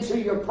into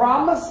your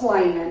promised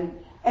land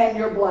and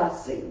your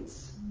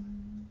blessings.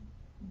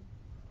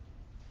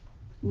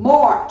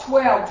 Mark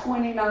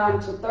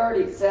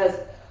 12:29-30 says,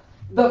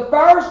 the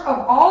first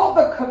of all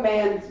the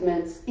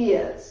commandments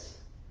is,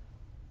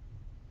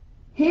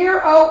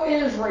 hear, O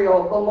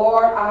Israel, the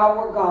Lord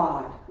our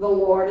God, the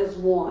Lord is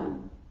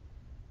one.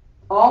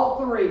 All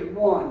three,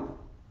 one.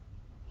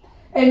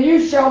 And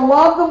you shall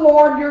love the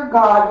Lord your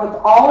God with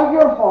all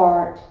your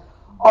heart,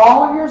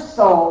 all your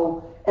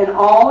soul, and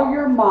all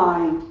your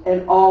mind,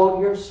 and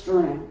all your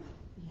strength.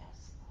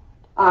 Yes.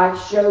 I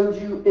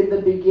showed you in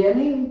the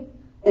beginning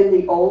in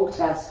the Old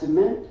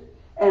Testament,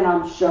 and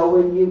I'm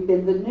showing you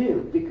in the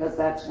New, because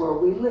that's where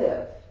we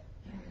live.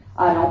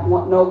 I don't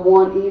want no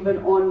one even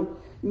on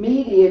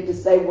media to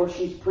say, well,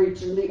 she's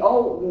preaching the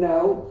old.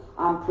 No,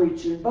 I'm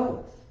preaching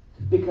both,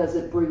 because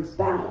it brings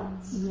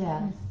balance.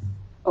 Yes.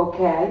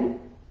 Okay?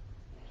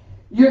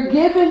 You're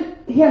giving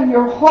him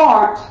your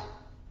heart,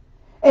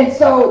 and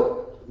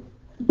so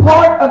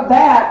part of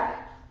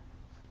that,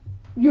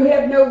 you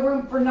have no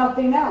room for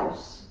nothing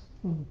else.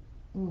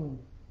 Mm-hmm.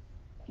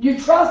 You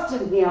trust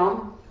in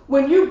him.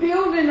 When you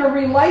build in a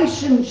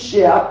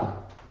relationship,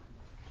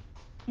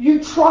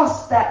 you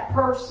trust that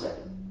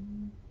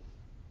person.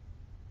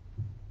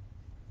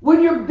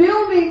 When you're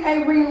building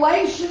a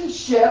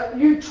relationship,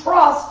 you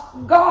trust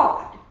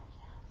God.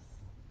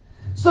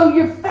 So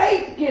your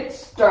faith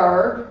gets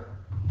stirred,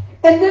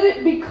 and then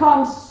it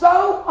becomes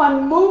so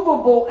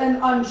unmovable and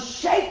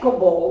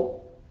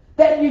unshakable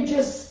that you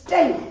just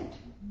stand.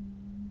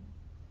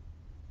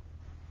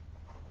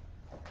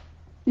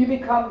 You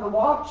become the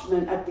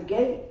watchman at the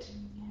gate.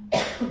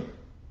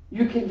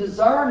 You can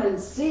discern and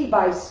see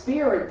by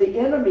spirit the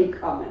enemy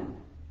coming.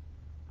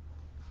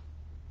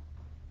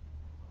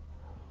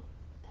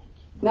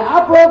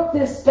 Now, I broke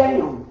this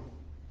down,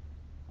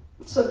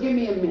 so give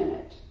me a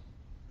minute.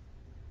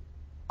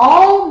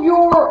 All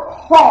your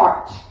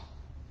heart,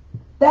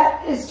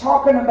 that is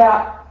talking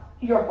about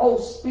your whole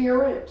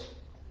spirit,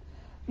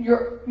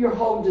 your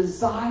whole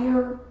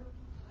desire,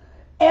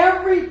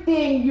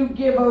 everything you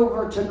give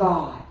over to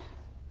God.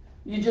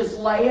 You just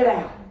lay it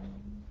out.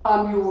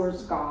 I'm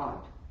yours, God.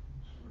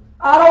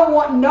 I don't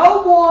want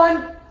no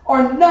one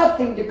or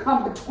nothing to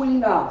come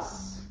between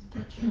us.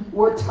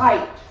 We're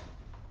tight.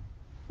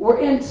 We're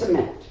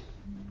intimate.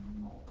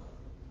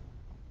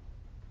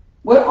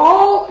 With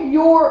all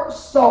your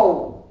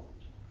soul,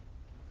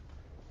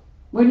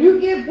 when you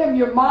give him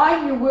your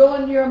mind, your will,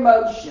 and your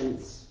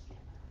emotions,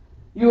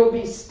 you will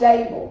be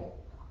stable,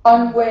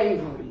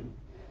 unwavering.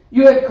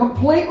 You have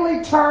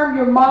completely turned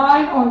your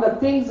mind on the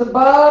things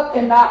above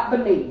and not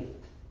beneath.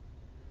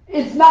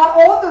 It's not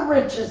all the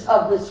riches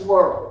of this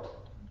world.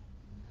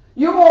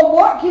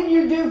 What can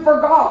you do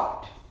for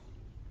God?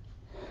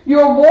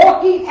 You're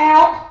walking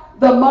out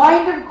the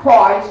mind of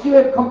Christ. You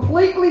have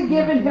completely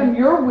given him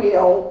your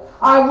will.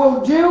 I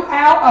will do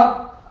out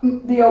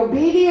of the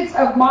obedience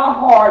of my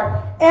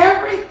heart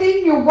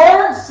everything your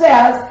word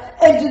says,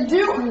 and to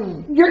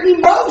do your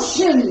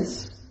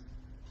emotions.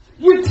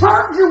 You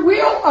turned your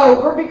will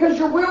over because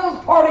your will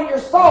is part of your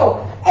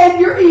soul. And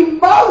your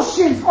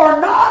emotions are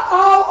not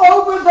all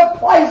over the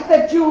place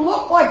that you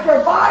look like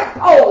you're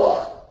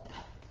bipolar.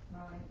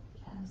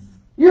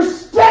 You're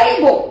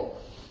stable.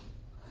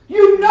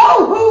 You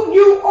know who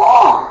you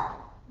are.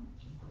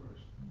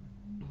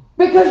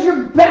 Because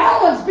you're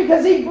balanced,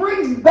 because he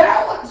brings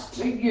balance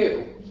to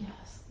you.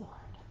 Yes, Lord.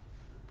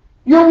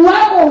 You're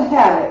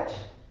level-headed.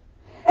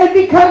 And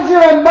because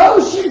your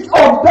emotions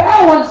are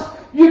balanced,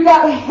 you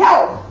got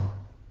health.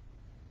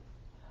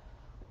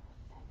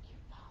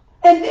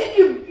 And then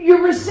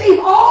you receive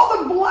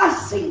all the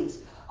blessings,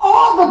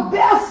 all the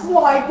best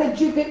life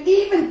that you can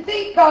even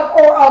think of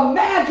or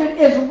imagine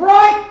is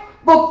right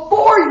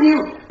before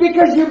you,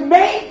 because you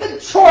made the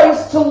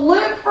choice to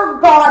live for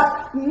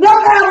God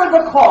no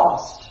matter the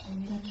cost.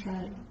 That's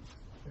right.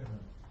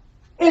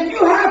 If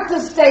you have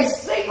to stay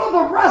single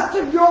the rest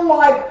of your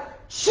life,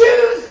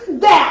 choose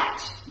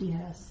that.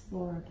 Yes,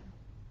 Lord.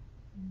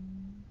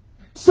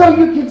 So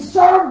you can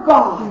serve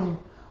God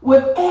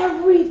with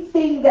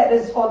everything that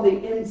is on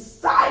the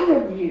inside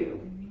of you.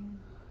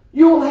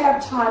 You will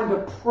have time to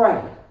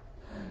pray.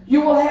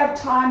 You will have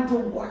time to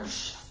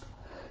worship.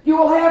 You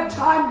will have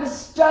time to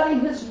study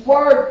his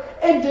word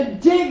and to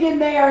dig in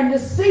there and to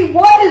see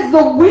what is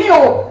the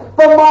will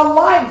for my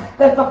life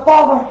that the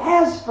Father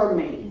has for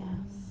me.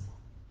 Yes.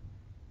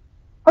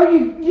 Are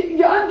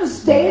you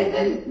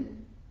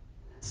understanding?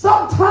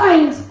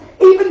 Sometimes,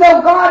 even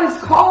though God has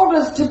called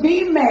us to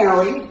be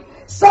married,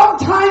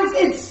 sometimes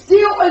it's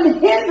still a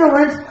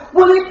hindrance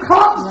when it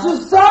comes to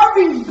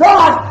serving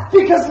God,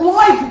 because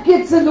life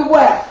gets in the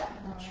way.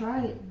 That's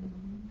right.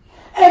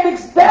 And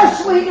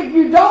especially if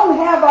you don't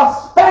have a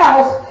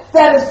spouse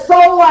that is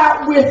sold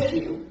out with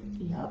you.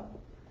 Yep.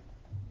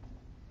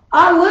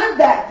 I lived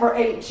that for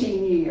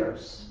 18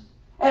 years.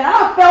 And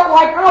I felt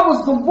like I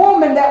was the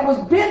woman that was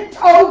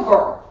bent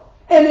over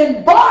and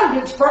in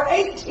bondage for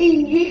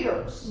 18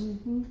 years.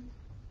 Mm-hmm.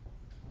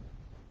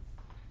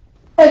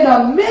 And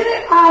the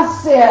minute I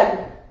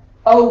said,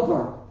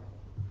 over,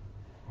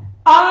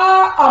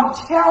 I'm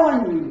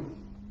telling you,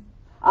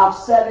 I've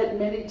said it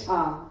many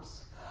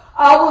times.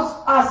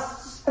 I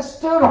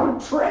stood on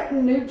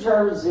Trenton, New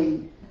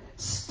Jersey,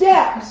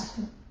 steps,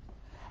 and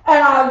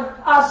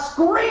I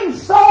screamed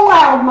so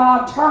loud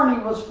my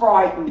attorney was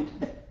frightened.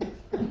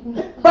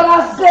 But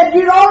I said,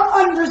 you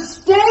don't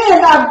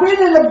understand. I've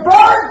been in a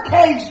bird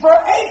cage for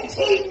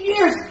 18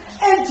 years,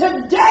 And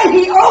today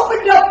He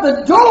opened up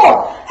the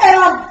door and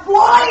I'm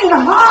flying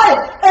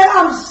high and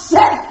I'm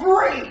set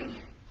free.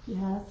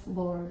 Yes,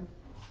 Lord.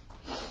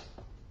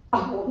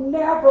 I will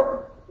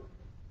never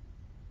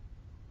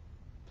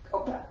go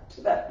back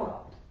to that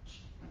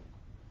bondage.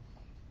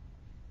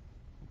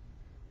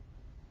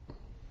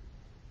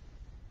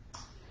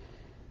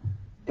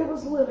 It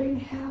was living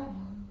hell.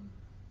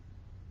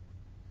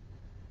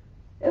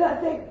 And I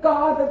thank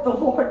God that the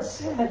Lord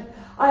said,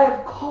 I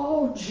have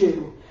called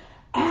you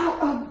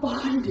out of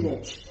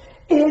bondage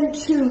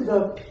into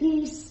the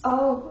peace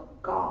of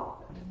God.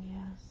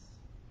 Yes.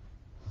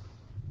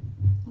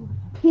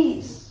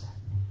 Peace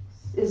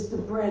is the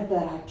bread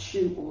that I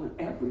chew on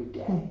every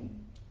day.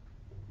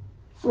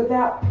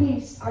 Without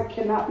peace, I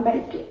cannot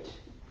make it.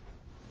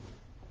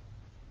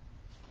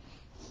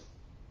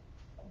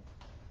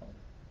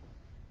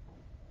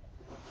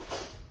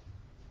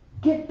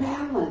 Get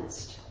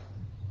balanced.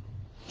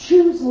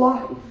 Choose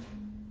life.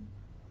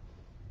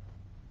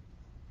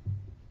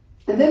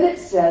 And then it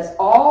says,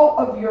 all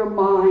of your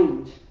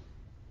mind,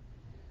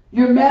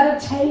 your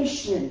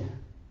meditation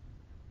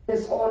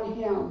is on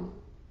Him.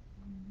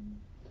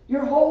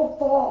 Your whole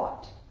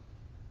thought.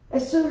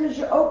 As soon as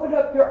you open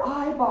up your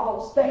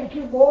eyeballs, thank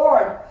you,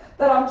 Lord,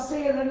 that I'm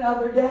seeing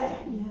another day.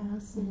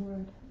 Yes,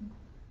 Lord.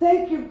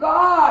 Thank you,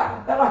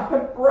 God, that I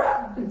have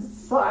breath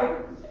inside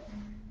of me.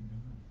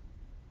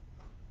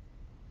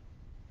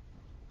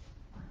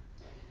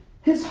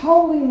 His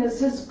holiness,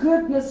 His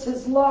goodness,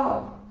 His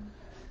love.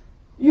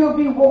 You'll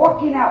be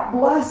walking out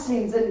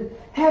blessings and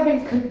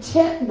having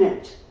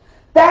contentment.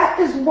 That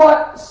is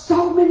what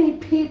so many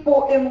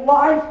people in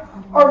life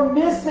are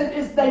missing,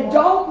 is they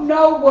don't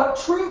know what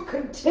true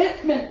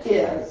contentment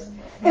is.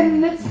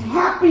 And it's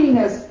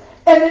happiness,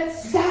 and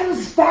it's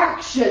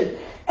satisfaction,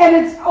 and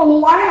it's a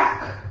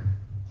lack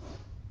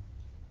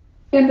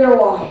in their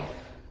life.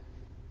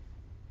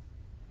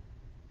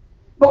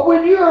 But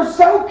when you are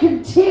so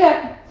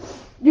content,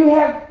 you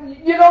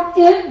don't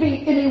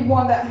envy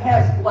anyone that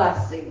has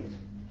blessings.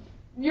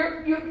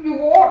 You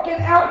walk in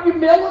out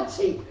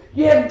humility.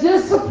 You have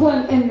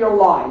discipline in your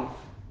life.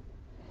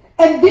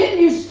 And then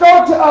you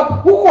start to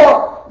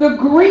abhor the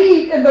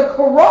greed and the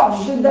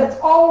corruption that's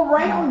all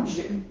around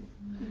you.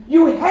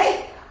 You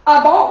hate,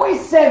 I've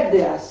always said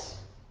this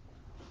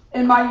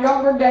in my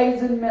younger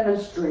days in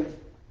ministry,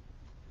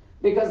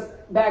 because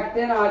back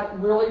then I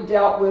really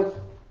dealt with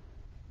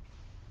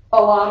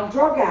a lot of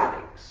drug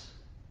addicts.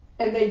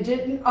 And they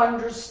didn't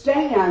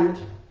understand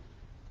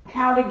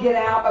how to get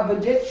out of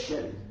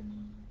addiction.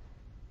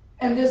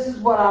 And this is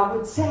what I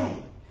would say.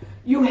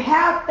 You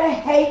have to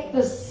hate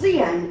the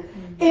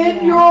sin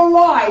in your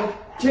life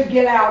to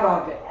get out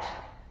of it.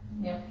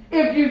 Yeah.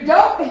 If you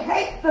don't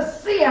hate the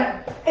sin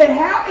and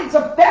how it's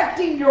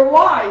affecting your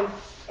life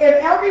and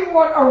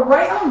everyone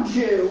around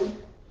you,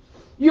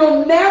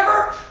 you'll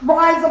never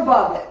rise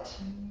above it.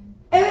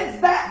 And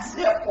it's that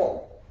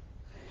simple.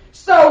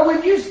 So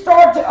when you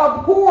start to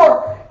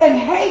abhor and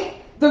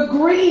hate the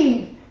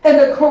greed and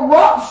the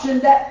corruption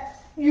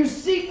that you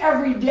see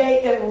every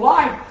day in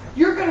life,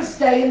 you're going to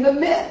stay in the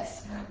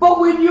midst. But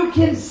when you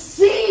can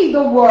see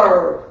the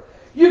Word,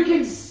 you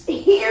can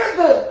hear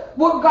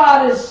what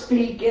God is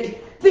speaking,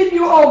 then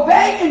you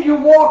obey and you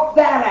walk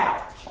that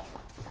out.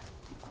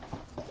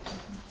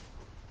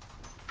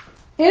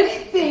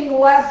 Anything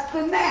less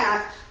than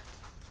that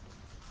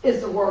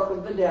is the work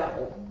of the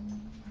devil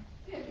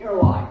in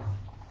your life.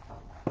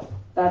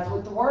 That's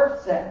what the Word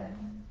said.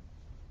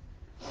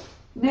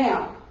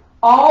 Now,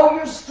 all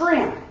your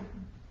strength.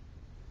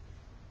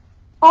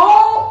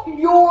 All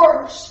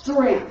your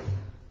strength.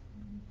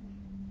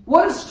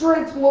 What does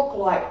strength look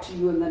like to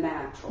you in the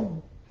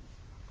natural?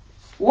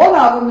 One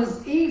of them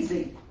is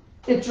easy.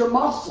 It's your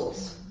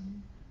muscles.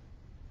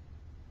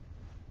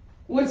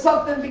 When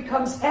something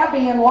becomes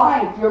heavy in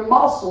life, your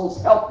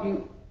muscles help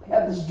you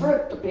have the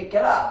strength to pick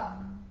it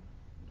up.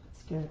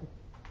 That's good.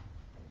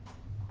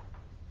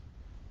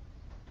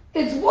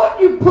 It's what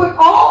you put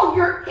all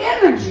your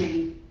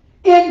energy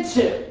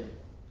into.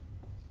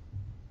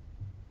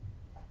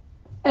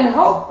 And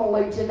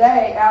hopefully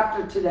today,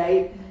 after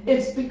today,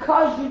 it's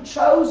because you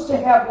chose to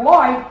have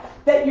life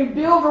that you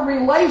build a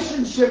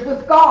relationship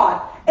with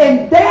God.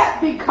 And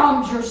that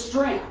becomes your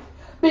strength.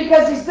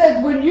 Because He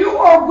says, when you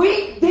are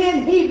weak,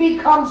 then He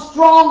becomes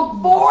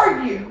strong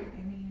for you.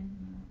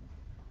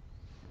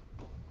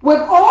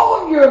 With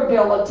all of your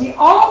ability,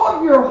 all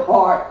of your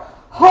heart,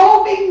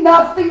 holding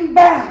nothing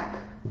back.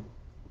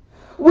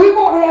 We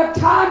won't have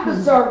time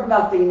to serve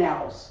nothing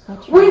else.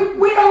 Right.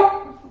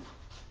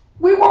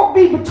 We won't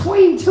be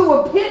between two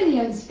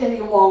opinions any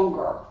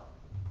longer.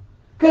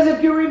 Because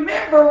if you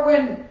remember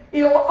when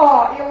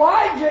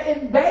Elijah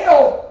and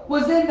Baal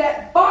was in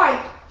that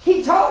fight,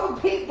 he told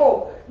the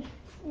people,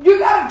 you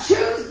got to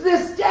choose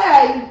this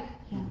day.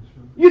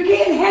 You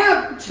can't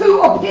have two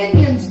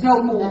opinions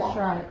no more. That's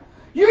right.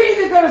 You're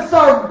either going to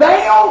serve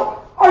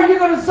Baal or you're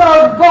going to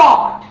serve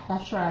God.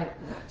 That's right.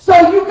 So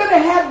you're going to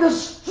have the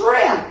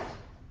strength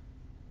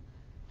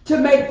to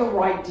make the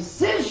right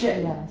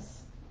decision.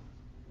 Yes.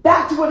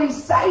 That's what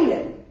He's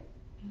saying.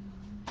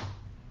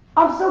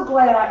 I'm so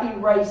glad I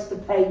erased the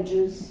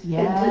pages and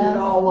Yes, did it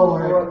all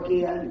Lord. over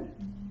again.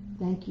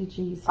 Thank you,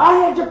 Jesus. I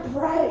had to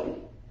pray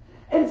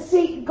and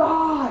seek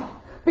God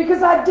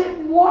because I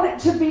didn't want it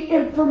to be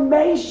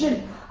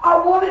information. I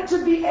wanted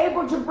to be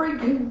able to bring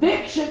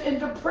conviction and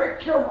to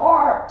prick your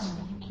heart.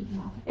 Thank you,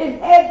 Father.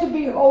 It had to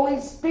be Holy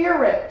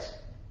Spirit.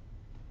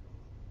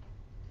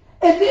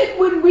 And then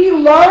when we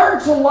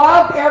learn to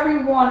love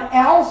everyone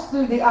else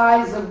through the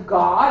eyes of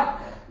God,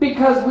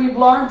 because we've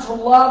learned to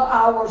love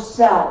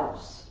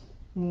ourselves.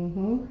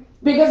 Mm-hmm.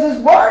 Because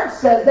His Word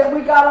says that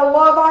we got to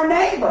love our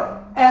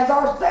neighbor as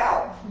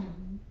ourselves.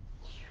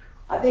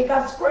 I think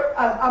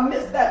I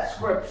missed that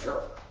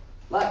scripture.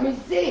 Let me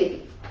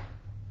see.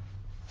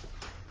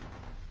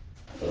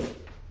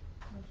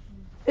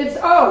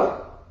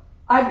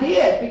 I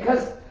did,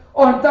 because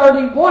on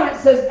 31 it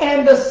says,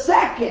 and the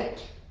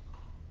second.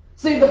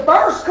 See, the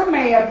first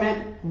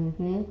commandment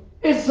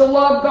is to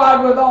love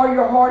God with all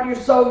your heart, your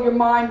soul, your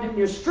mind, and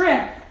your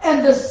strength.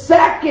 And the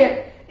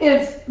second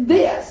is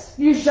this: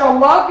 you shall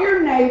love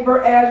your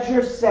neighbor as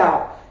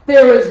yourself.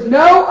 There is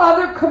no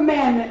other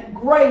commandment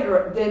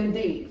greater than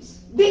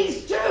these.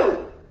 These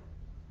two.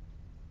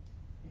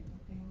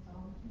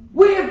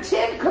 We have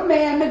 10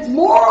 commandments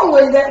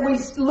morally that we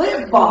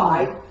live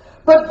by,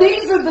 but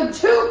these are the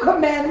 2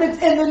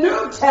 commandments in the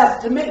New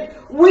Testament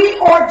we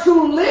are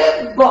to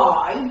live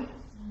by,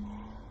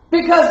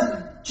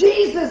 because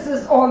Jesus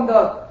is on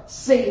the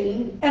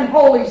scene and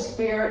Holy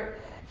Spirit.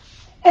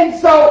 And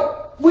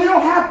so we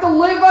don't have to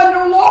live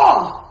under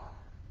law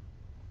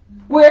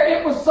where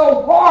it was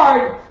so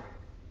hard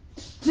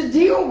to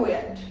deal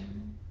with.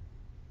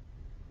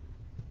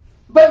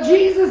 But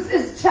Jesus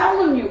is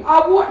telling you,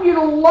 I want you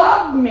to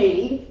love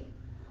me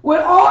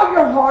with all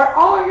your heart,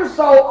 all your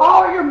soul,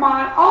 all your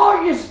mind,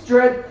 all your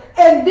strength,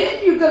 and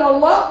then you're going to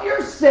love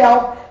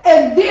yourself,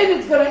 and then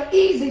it's going to be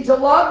easy to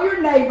love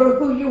your neighbor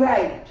who you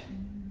hate.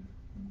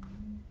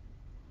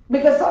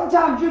 Because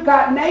sometimes you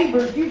got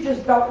neighbors you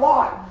just don't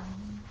like.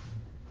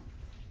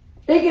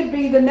 It could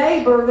be the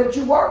neighbor that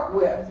you work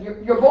with,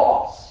 your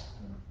boss.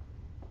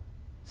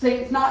 See,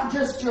 it's not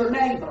just your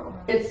neighbor.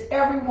 It's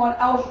everyone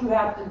else you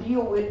have to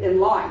deal with in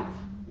life.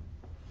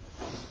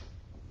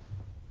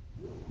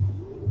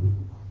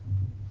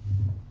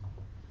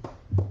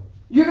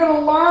 You're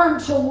going to learn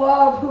to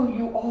love who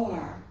you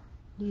are.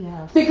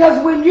 Yes.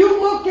 Because when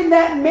you look in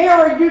that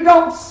mirror, you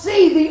don't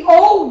see the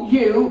old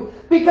you,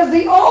 because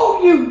the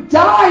old you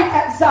died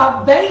at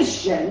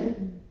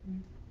salvation.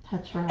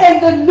 That's right.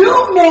 And the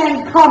new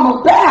man come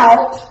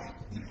about,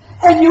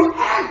 and you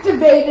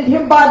activated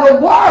him by the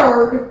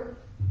Word,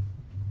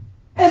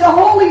 and the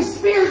Holy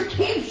Spirit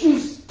keeps you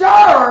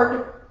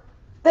stirred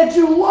that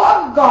you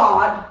love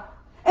God.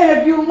 And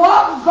if you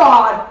love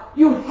God,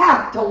 you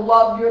have to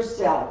love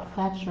yourself.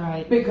 That's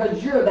right.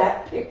 Because you're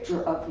that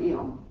picture of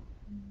Him.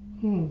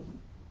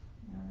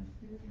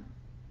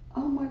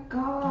 Oh my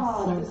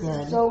God, That's so this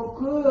good. is so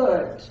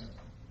good.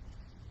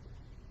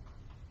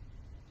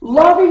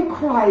 Loving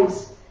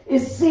Christ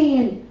is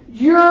seeing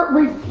your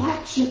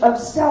reflection of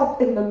self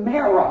in the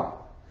mirror.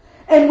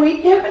 And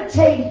we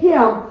imitate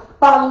Him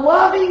by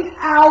loving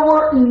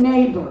our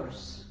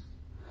neighbors.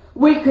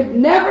 We could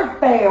never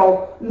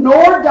fail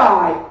nor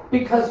die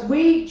because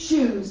we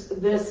choose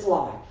this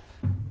life.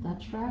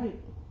 That's right.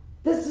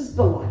 This is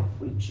the life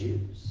we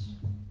choose.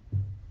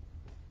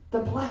 The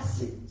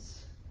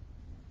blessings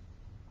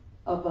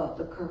above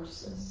the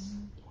curses.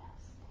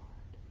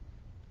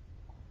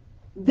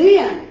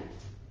 Then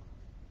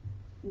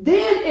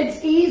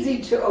it's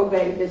easy to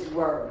obey His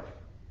Word.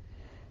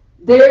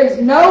 There is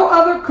no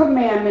other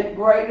commandment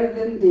greater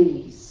than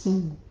these.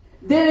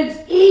 Then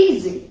it's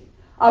easy.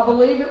 I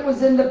believe it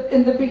was in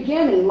the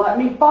beginning. Let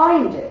me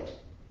find it.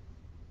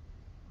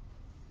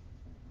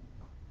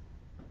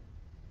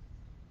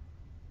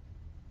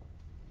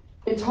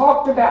 It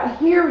talked about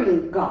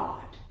hearing God.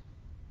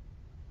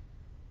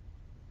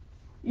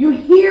 You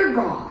hear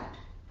God.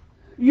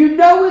 You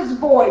know His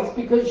voice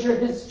because you're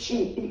His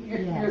sheep.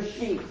 Your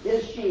sheep,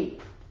 His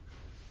sheep.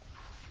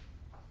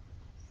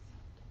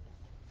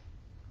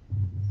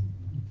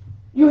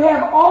 You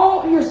have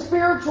all your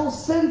spiritual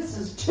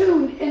senses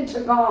tuned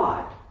into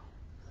God.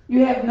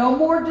 You have no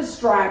more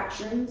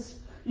distractions.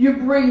 You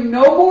bring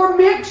no more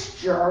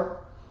mixture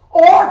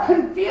or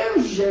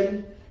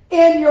confusion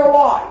in your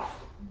life.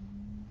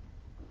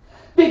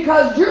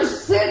 Because your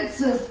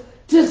senses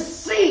to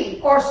see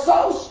are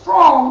so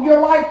strong,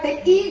 you're like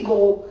the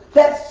eagle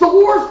that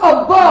soars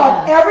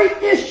above every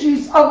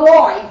issues of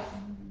life.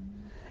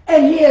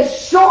 And he has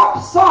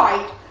sharp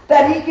sight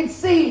that he can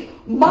see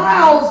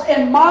miles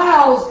and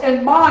miles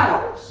and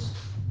miles.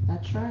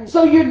 That's right.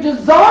 So your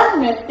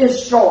discernment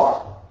is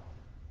sharp.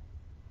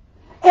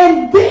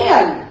 And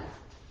then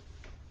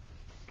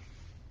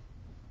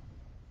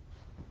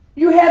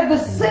you have the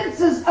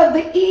senses of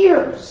the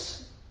ears.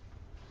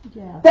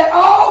 Yeah. That,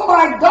 oh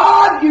my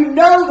God, you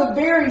know the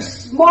very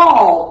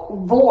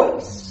small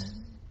voice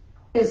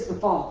is the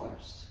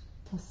Father's.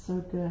 That's so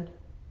good.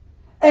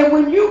 And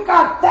when you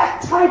got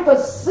that type of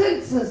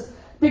senses,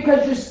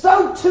 because you're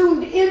so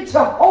tuned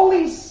into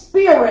Holy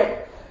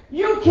Spirit,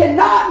 You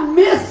cannot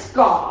miss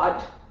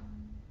God,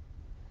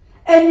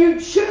 and you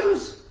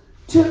choose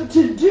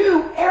to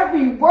do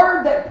every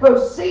word that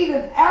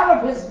proceedeth out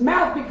of his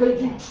mouth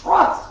because you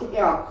trust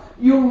him,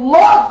 you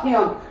love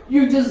him,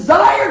 you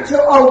desire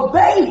to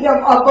obey him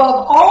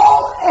above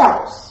all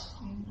else.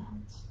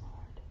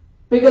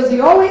 Because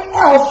the only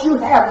else you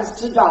have is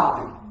to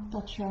die.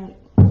 That's right.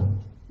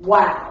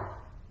 Wow.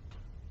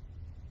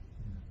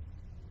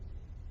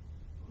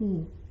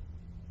 And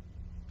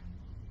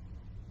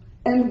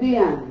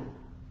then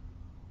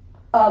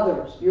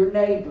others, your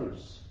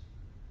neighbors,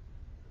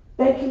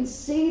 they can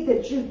see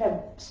that you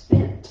have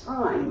spent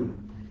time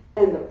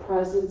in the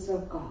presence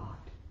of God.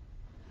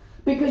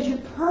 Because you're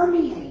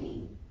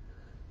permeating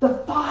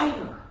the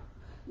fire,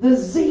 the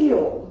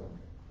zeal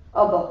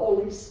of the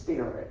Holy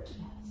Spirit.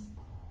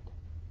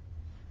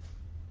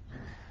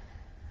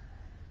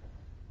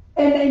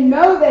 And they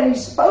know that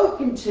he's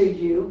spoken to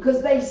you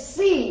because they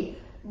see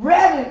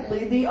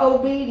readily the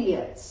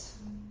obedience.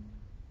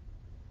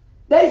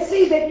 They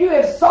see that you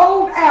have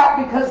sold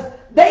out because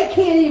they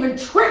can't even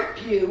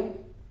trick you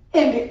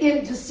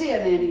into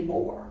sin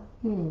anymore.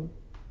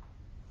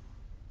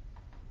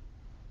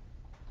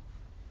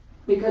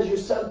 Because you're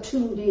so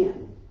tuned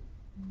in.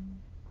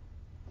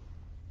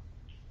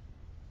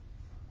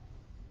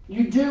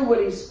 You do what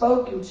he's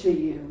spoken to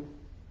you,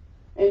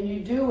 and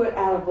you do it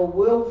out of a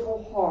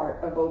willful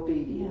heart of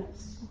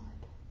obedience.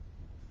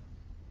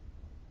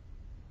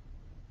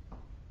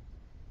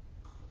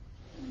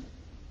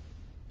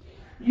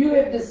 You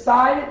have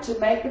decided to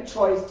make a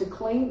choice to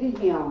cling to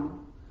him,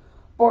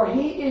 for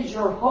he is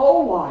your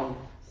whole life,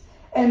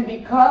 and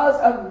because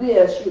of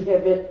this you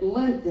have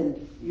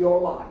lengthened your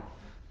life.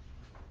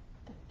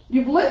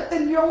 You've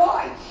lengthened your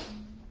life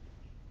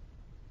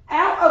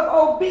out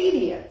of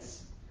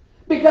obedience,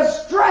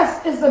 because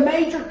stress is a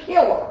major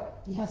killer.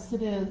 Yes,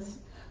 it is.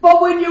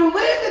 But when you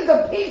live in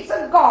the peace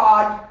of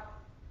God,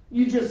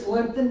 you just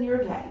lengthen your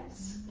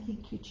days.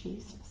 Thank you,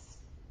 Jesus.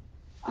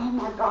 Oh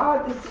my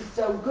God, this is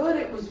so good.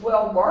 It was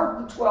well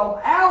worth the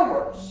 12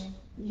 hours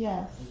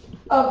Yes.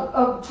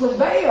 of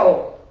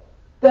travail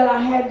that I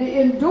had to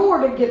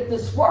endure to get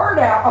this word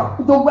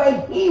out the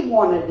way he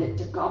wanted it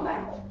to come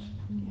out.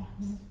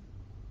 Yes.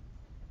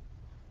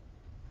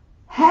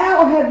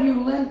 How have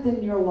you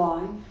lengthened your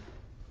life?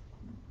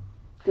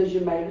 Because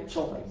you made a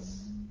choice.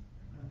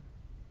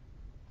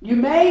 You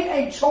made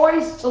a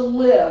choice to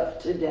live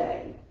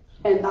today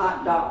and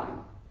not die.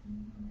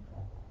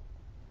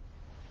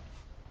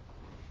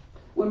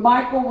 When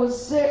Michael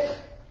was sick,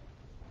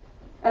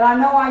 and I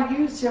know I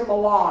use him a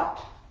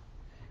lot,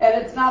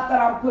 and it's not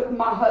that I'm putting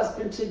my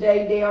husband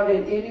today down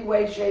in any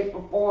way, shape,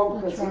 or form,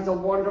 because he's a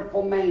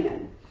wonderful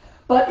man.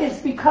 But it's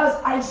because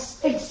I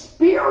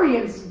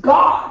experienced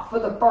God for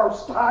the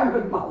first time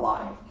in my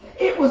life.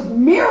 It was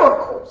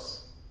miracles.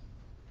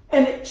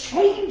 And it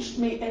changed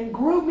me and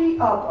grew me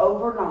up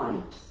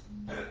overnight.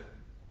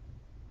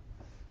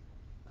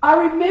 I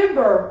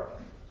remember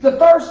the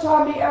first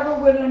time he ever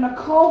went in a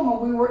coma,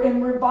 we were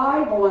in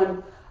revival,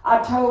 and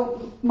I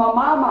told my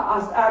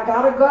mama, I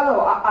gotta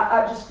go.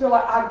 I just feel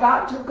like I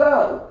got to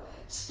go.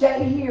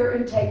 Stay here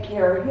and take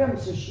care of him.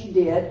 So she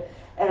did,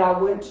 and I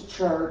went to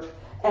church,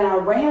 and I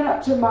ran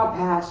up to my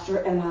pastor,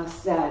 and I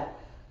said,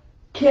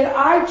 can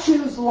I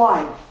choose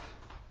life?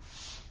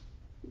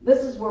 This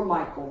is where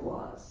Michael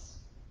was.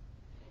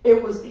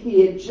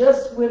 He had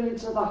just went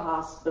into the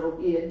hospital.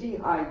 He had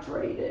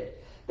dehydrated.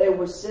 They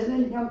were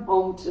sending him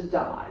home to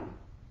die.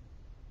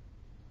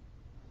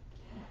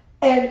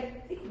 And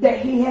that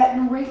he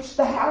hadn't reached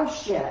the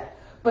house yet.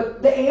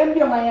 But the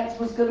ambulance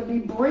was going to be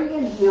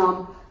bringing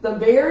him the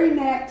very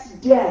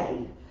next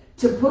day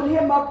to put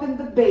him up in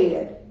the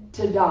bed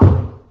to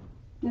die.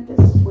 And this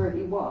is where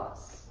he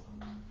was.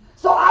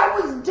 So I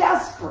was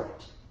desperate.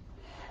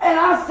 And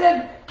I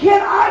said,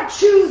 can I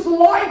choose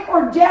life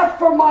or death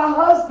for my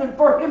husband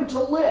for him to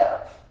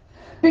live?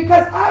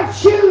 Because I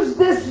choose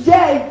this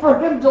day for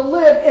him to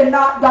live and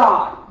not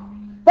die.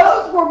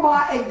 Those were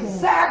my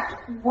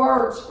exact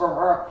words for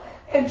her.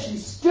 And she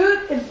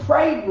stood and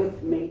prayed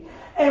with me.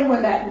 And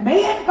when that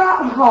man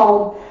got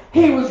home,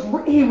 he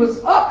was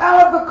up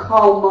out of the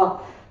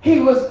coma. He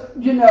was,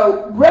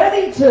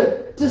 ready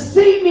to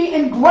see me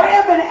and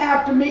grabbing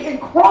after me and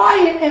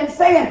crying and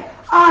saying,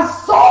 I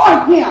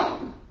saw him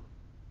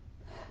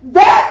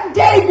that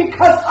day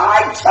because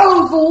I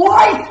chose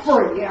life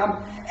for him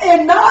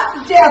and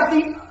not death.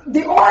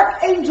 The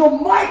archangel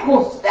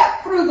Michael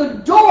stepped through the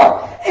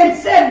door and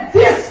said,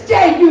 this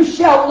day you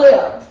shall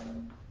live.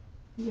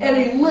 Yeah. And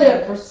he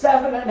lived for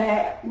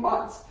 7.5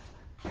 months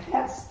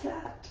past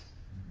that.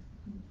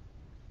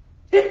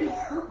 It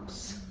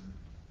works.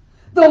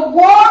 The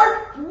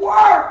word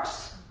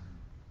works.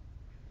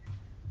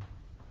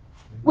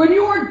 When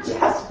you are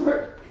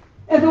desperate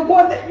and the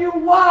one that you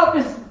love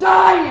is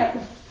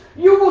dying,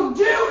 you will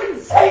do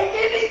and say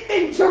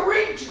anything to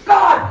reach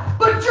God,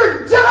 but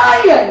you're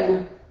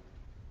dying.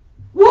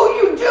 Will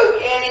you do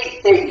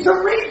anything to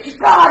reach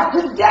God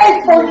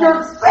today for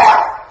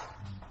yourself?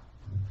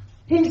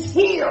 He's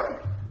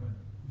here.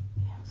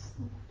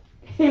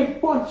 He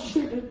wants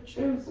you to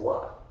choose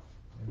life.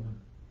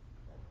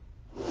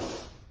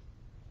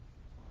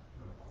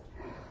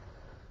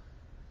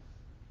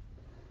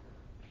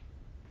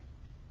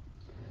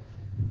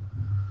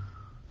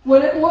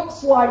 When it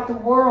looks like the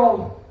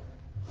world,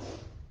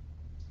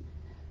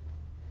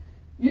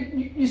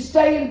 you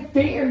stay in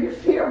fear, you're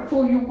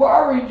fearful, you're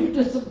worried, you're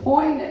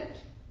disappointed.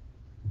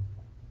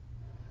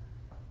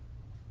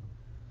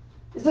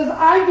 It says,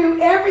 I do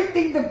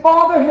everything the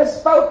Father has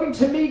spoken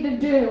to me to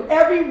do.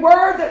 Every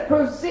word that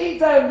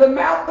proceeds out of the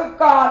mouth of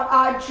God,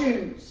 I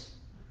choose.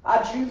 I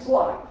choose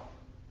life.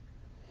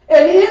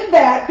 And in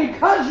that,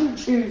 because you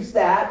choose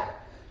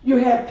that, you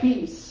have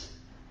peace.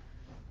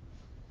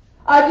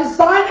 I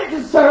decided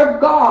to serve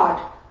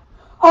God,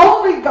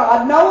 only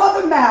God, no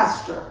other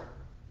master,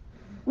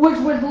 which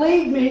would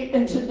lead me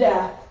into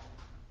death.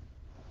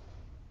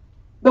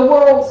 The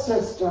world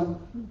system.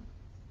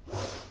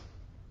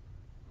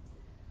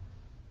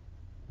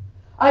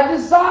 I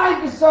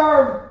decide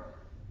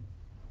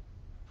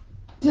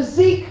to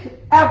seek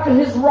after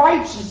His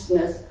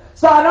righteousness,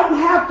 so I don't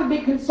have to be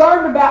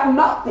concerned about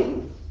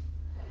nothing.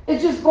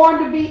 It's just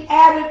going to be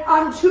added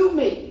unto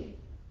me.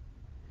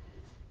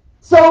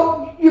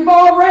 So you've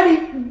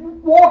already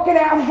walking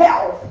out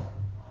health.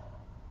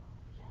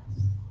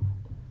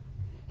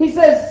 He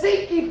says,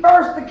 seek ye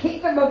first the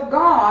kingdom of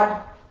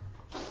God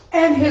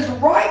and His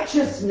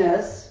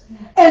righteousness,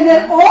 and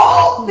then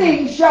all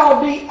things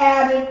shall be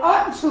added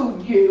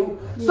unto you.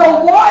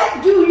 So why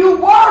do you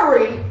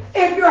worry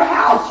if your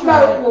house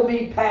note will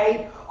be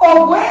paid?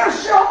 Or where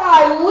shall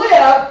I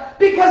live?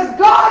 Because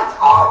God's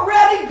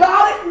already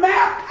got it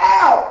mapped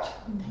out.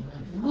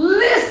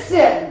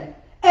 Listen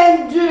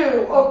and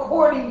do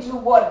according to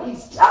what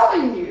He's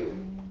telling you,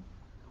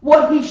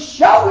 what He's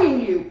showing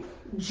you.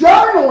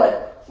 Journal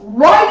it.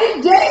 Write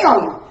it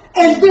down.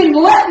 And then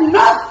let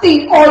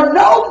nothing or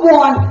no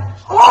one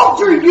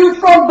alter you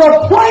from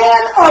the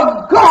plan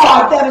of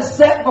God that is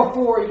set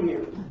before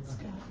you.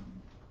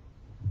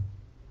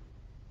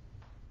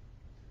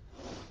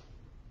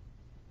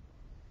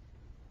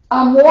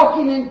 I'm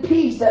walking in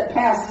peace that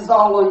passes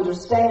all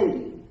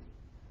understanding.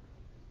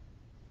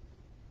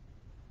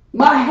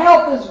 My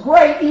health is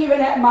great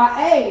even at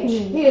my age.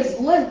 He has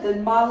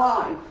lengthened my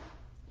life.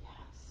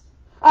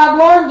 I've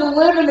learned to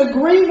live in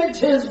agreement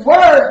to His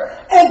word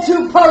and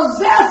to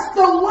possess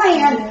the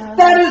land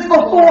that is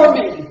before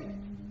me.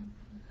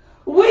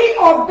 We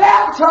are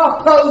about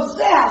to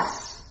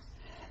possess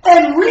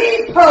and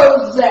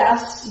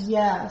repossess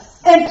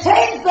and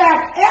take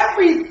back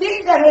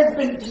everything that has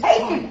been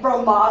taken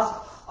from us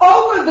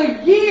over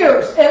the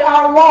years in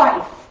our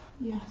life.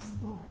 Yes,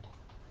 Lord.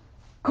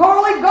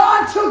 Carly,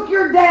 God took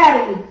your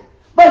daddy,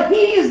 but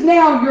He is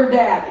now your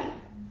daddy.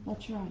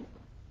 That's right.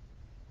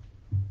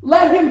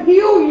 Let Him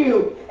heal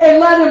you, and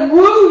let Him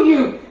woo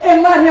you,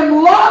 and let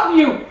Him love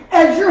you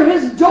as you're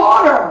His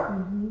daughter.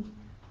 Mm-hmm.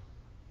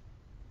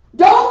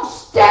 Don't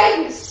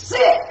stay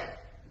sick.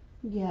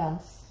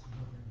 Yes.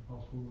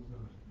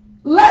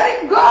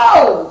 Let it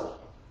go.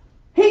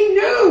 He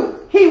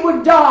knew he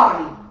would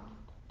die.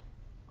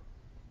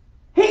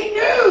 He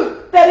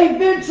knew that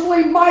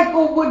eventually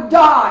Michael would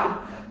die.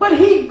 But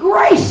He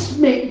graced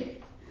me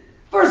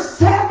for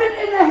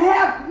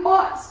 7.5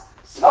 months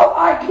so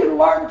I can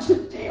learn to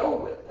deal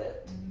with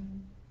it.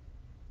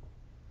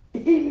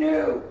 He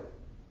knew.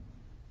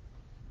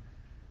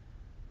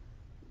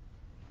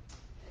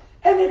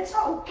 And it's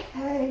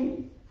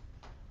okay.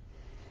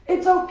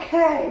 It's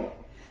okay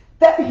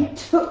that He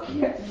took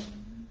him.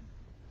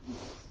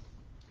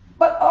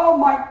 But oh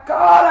my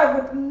God, I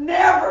would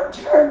never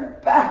turn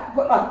back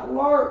what I've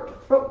learned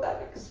from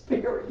that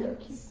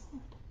experience.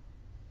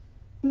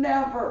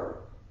 Never.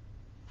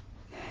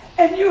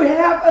 And you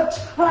have a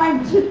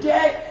time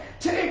today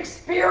to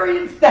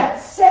experience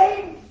that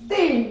same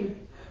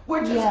thing,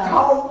 which is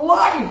called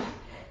life,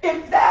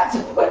 if that's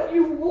what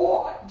you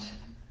want.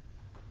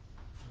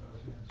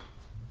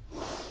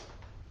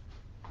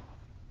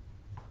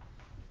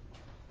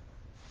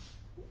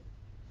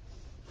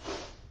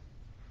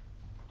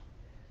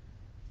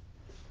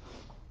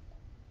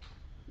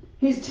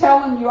 He's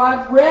telling you,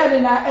 I've read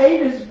and I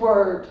ate His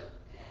word.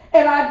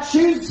 And I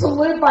choose to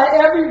live by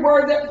every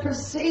word that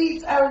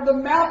proceeds out of the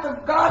mouth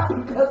of God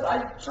because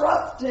I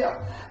trust Him.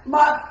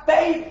 My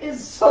faith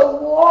is so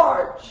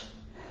large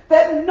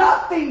that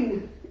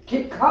nothing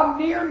can come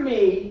near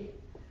me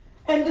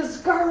and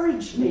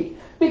discourage me,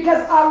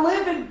 because I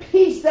live in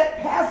peace that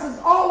passes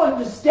all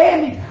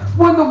understanding.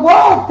 When the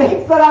world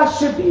thinks that I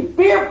should be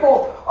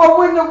fearful, or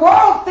when the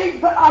world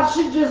thinks that I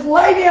should just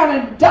lay down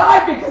and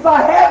die because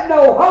I have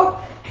no hope,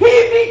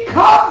 He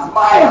becomes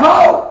my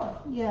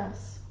hope.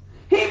 Yes.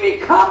 He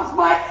becomes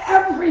my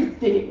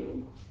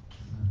everything.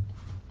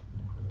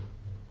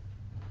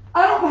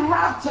 I don't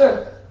have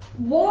to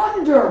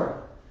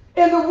wander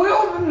in the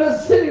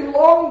wilderness any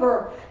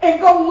longer and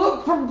go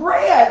look for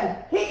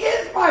bread. He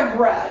is my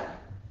bread.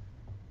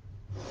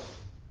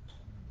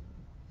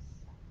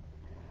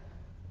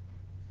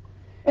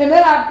 And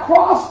then I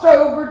crossed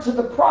over to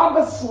the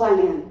promised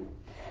land,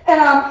 and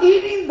I'm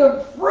eating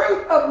the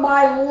fruit of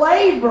my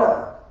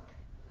labor,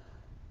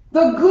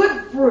 the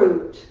good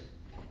fruit.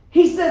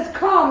 He says,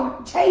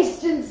 come,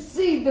 taste and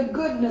see the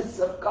goodness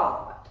of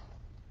God.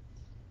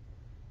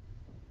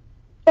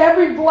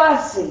 Every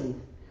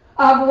blessing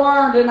I've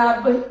learned, and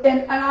I'm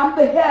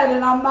the head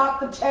and I'm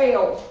not the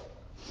tail.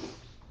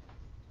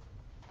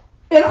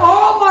 In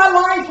all my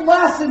life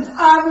lessons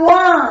I've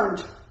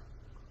learned,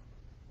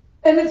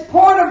 and it's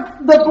part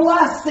of the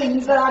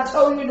blessings that I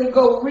told you to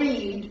go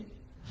read,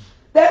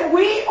 that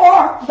we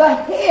are the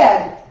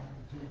head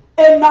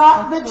and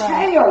not the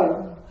tail.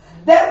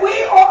 That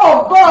we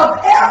are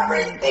above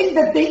everything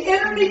that the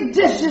enemy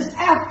dishes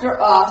after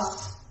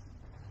us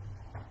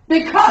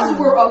because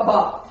we're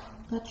above.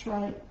 That's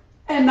right.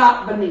 And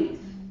not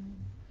beneath.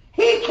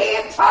 He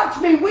can't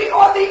touch me. We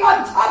are the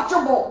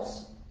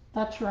untouchables.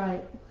 That's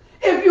right.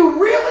 If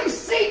you really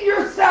see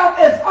yourself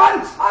as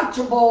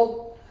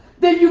untouchable,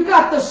 then you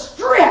got the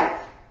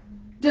strength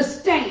to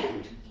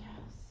stand.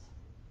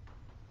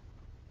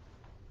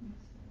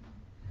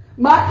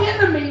 My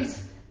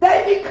enemies,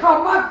 they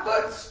become my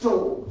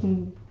footstool.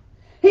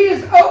 He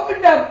has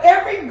opened up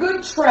every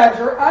good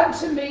treasure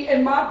unto me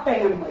and my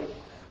family.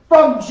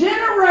 From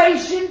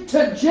generation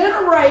to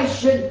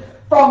generation,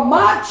 from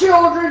my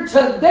children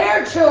to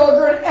their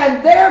children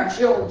and their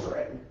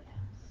children.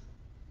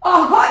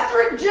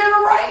 100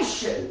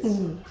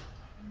 generations.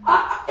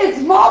 It's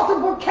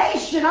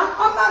multiplication.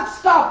 I'm not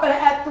stopping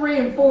at 3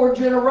 and 4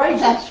 generations.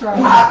 That's right.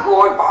 I'm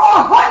going for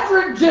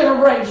 100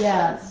 generations.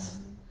 Yes.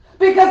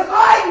 Because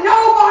I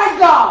know my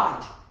God.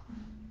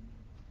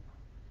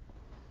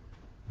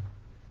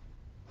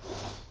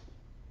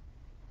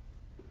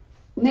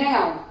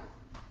 Now,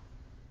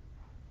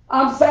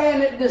 I'm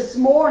saying it this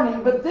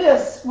morning, but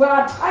when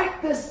I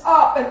typed this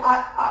up, and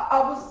I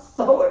was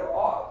so in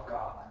awe of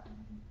God.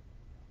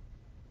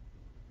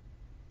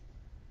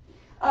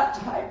 I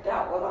typed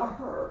out what I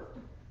heard.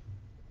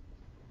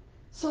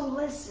 So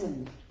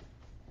listen.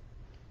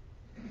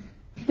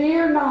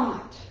 Fear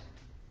not.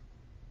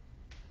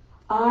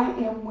 I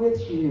am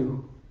with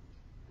you.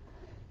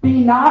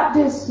 Be not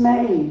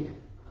dismayed,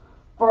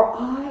 for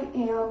I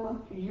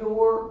am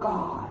your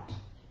God.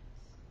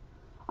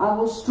 I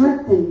will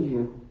strengthen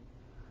you.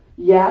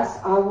 Yes,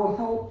 I will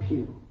help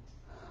you.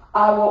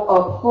 I will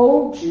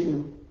uphold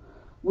you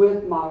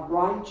with my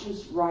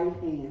righteous right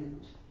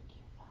hand.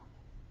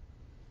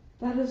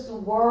 That is the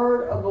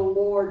word of the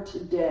Lord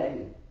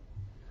today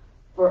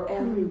for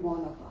every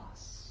one of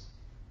us.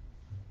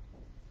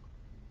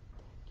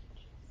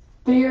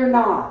 Fear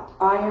not,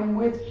 I am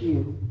with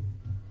you.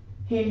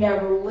 He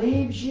never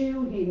leaves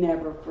you. He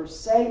never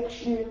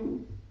forsakes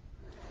you.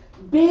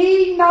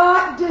 Be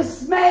not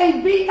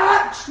dismayed. Be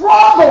not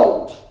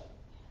troubled.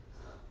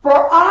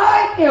 For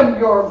I am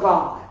your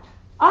God.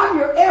 I'm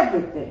your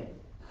everything.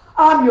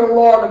 I'm your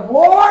Lord of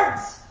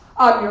Lords.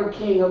 I'm your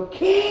King of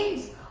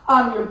Kings.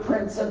 I'm your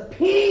Prince of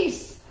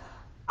Peace.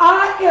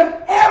 I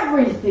am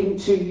everything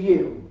to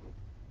you.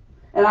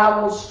 And I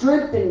will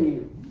strengthen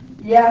you.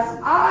 Yes,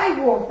 I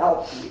will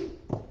help you.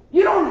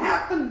 You don't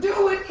have to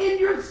do it in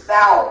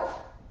yourself.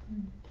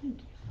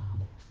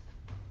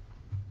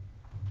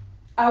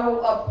 I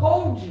will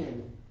uphold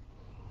you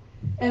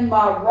in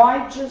my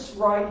righteous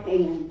right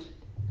hand.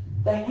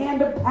 The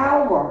hand of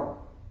power.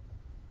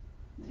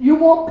 You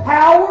want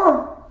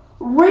power?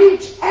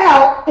 Reach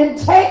out and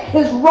take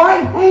his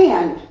right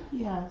hand.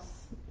 Yes.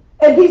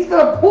 And he's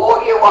going to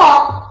pull you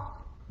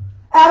up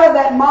out of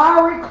that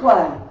miry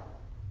clay.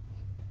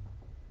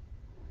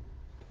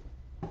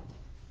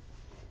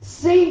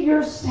 See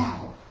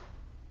yourself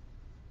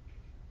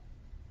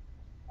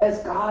as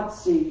God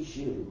sees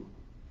you.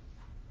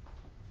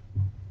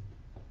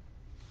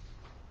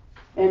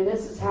 And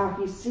this is how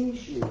he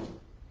sees you.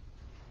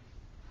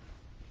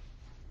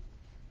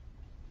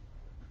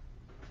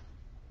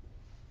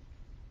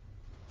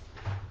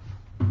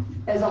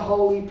 As a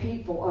holy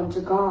people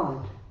unto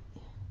God.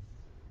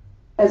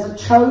 As a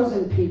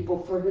chosen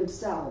people for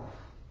himself.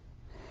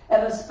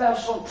 And a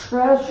special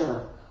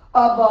treasure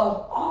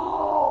above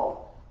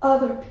all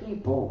other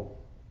people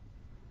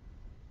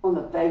on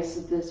the face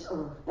of this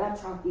earth.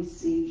 That's how he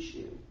sees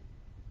you.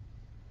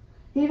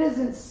 He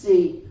doesn't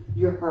see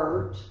your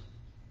hurt.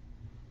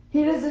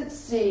 He doesn't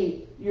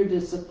see your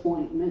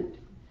disappointment.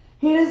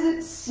 He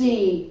doesn't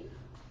see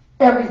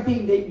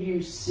everything that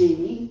you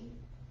see.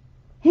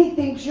 He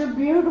thinks you're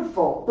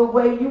beautiful the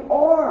way you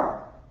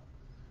are.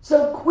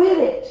 So quit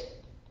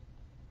it.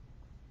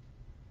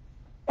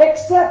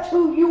 Accept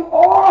who you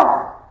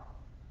are.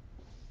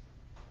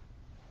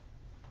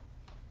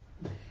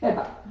 I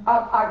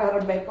got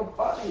to make a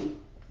funny.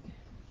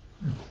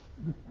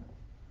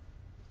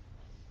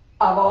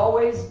 I've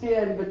always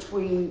been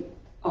between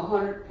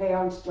 100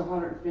 pounds to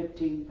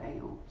 115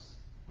 pounds.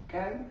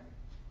 Okay?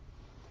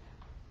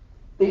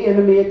 The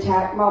enemy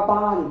attacked my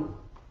body.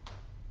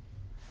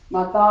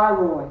 My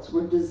thyroids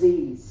were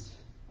diseased.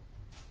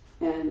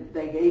 And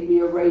they gave me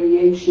a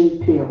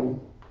radiation pill.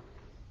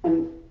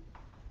 And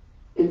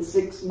in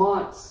 6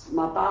 months,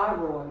 my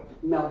thyroid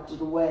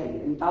melted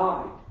away and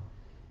died.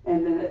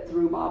 And then it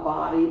threw my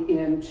body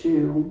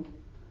into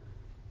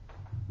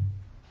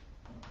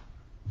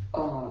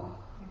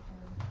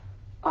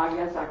I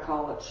guess I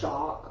call it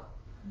shock.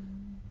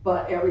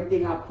 But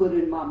everything I put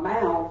in my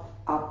mouth,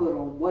 I put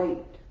on weight.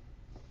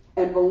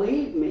 And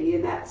believe me,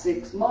 in that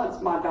 6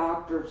 months, my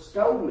doctors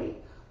told me,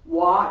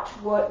 watch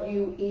what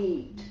you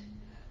eat.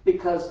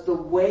 Because the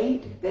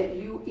weight that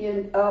you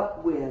end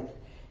up with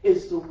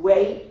is the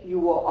weight you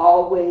will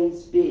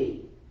always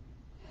be.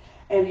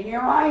 And here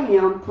I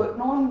am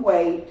putting on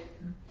weight.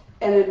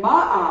 And in my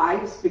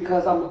eyes,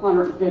 because I'm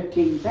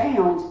 115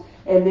 pounds,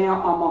 and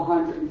now I'm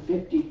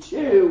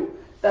 152,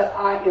 that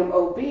I am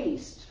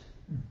obese.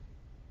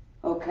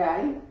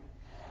 Okay?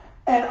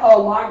 And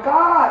oh my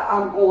God,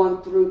 I'm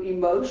going through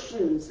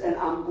emotions, and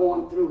I'm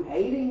going through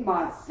hating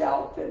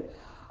myself, and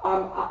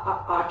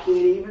I can't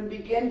even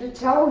begin to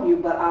tell you,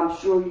 but I'm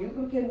sure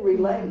you can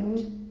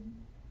relate.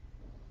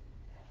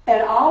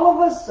 And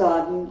all of a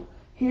sudden,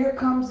 here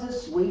comes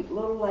this sweet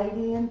little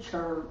lady in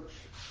church,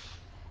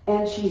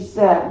 and she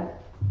said,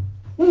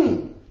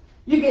 you're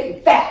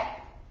getting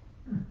fat.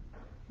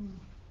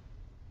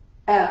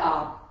 And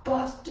I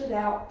busted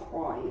out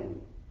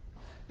crying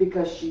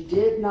because she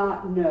did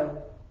not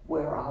know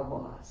where I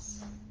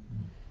was.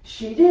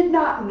 She did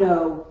not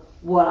know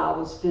what I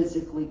was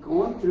physically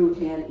going through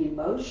and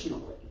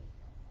emotionally.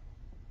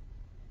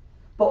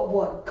 But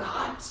what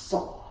God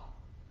saw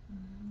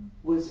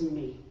was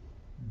me.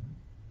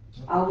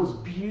 I was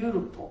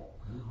beautiful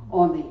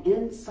on the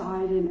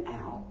inside and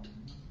out.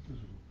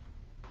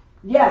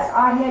 Yes,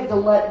 I had to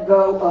let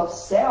go of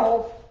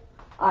self.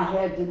 I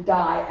had to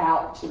die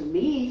out to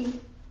me.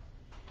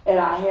 And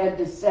I had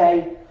to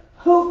say,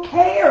 who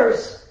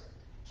cares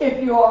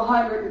if you're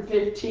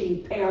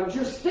 115 pounds?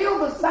 You're still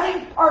the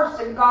same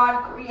person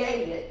God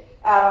created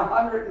at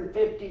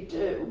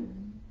 152.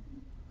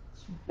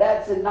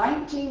 That's in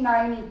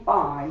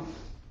 1995,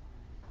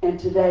 and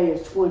today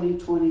is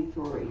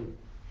 2023.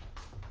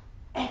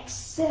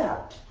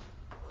 Accept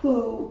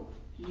who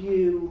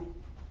you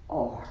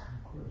are.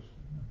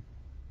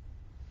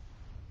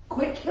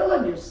 Quit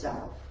killing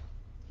yourself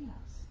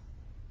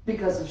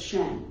because of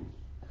shame.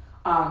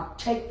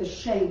 Take the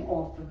shame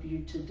off of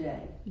you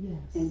today. Yes.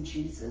 In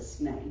Jesus'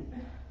 name.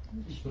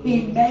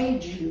 He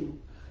made you.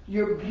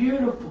 You're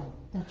beautiful.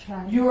 That's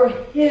right. You're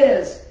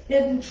His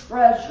hidden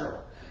treasure.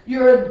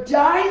 You're a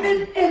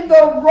diamond in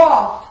the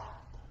rough,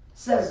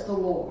 says the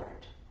Lord.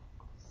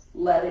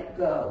 Let it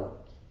go.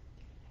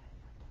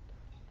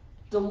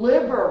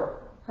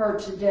 Deliver her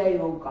today,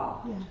 oh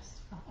God.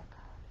 Yes, Father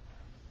God.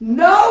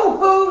 Know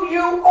who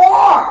you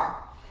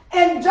are.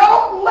 And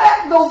don't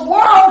let the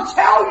world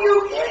tell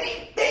you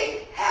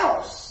anything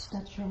else.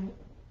 That's right.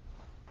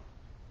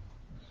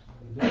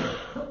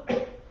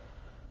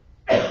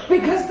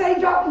 Because they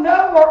don't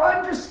know or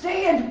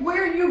understand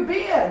where you've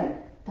been.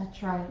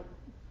 That's right.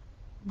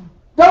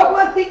 Don't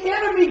let the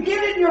enemy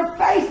get in your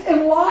face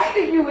and lie to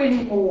you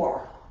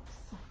anymore.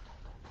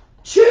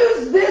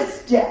 Choose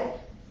this day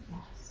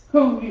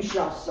whom you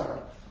shall serve.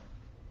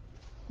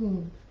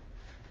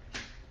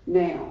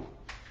 Now,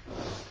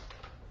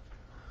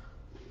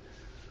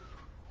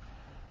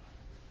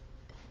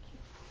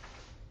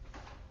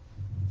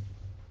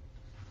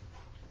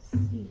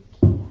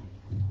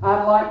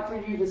 I'd like for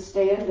you to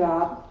stand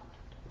up.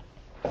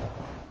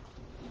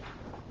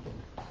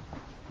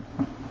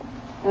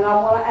 And I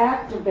want to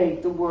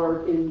activate the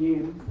word in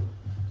you.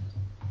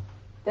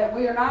 That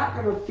we are not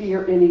going to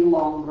fear any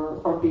longer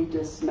or be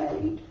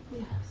dismayed.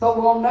 Yes. But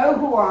we'll know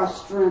who our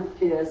strength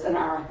is and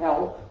our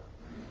help.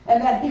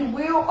 And that He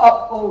will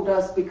uphold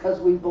us because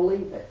we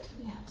believe it.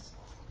 Yes.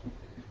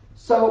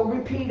 So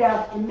repeat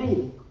after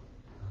me.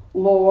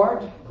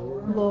 Lord,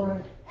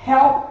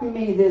 help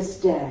me this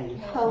day.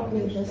 Help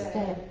me this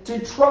day To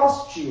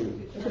trust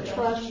you. to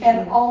trust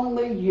And you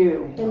only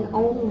you. and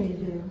only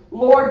you.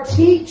 Lord,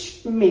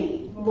 teach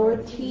me.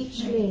 Lord,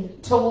 teach me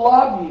To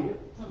love you.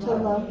 to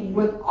love you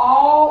With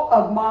all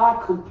of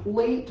my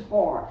complete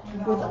heart.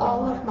 with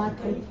all of my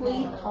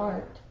complete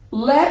heart.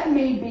 Let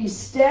me be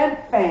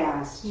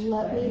steadfast.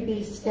 Let me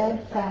be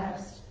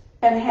steadfast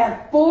And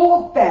have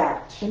full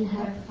effect. and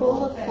have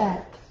full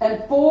effect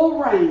And full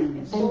reign.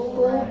 and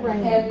full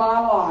reign In my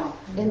life.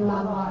 in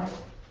my life.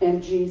 In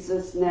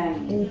Jesus'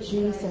 name. In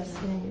Jesus'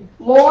 name.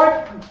 Lord,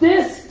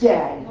 this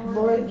day.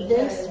 Lord,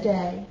 this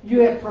day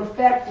You have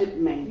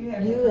perfected me.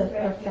 you have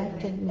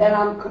perfected me. And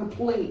I'm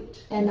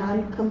complete. And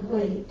I'm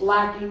complete,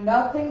 Lacking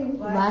nothing.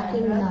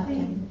 lacking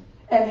nothing,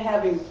 And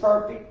having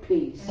perfect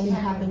peace. and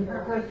having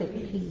perfect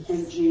In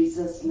peace.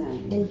 Jesus'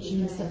 name. In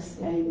Jesus'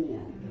 name.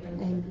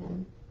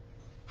 Amen.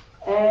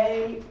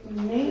 Amen.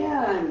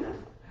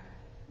 Amen.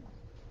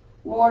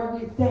 Lord,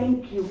 we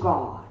thank you,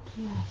 God.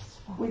 Yes,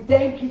 Father. We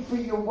thank you for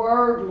your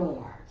word,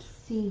 Lord.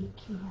 Seek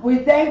you. We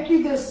thank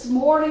you this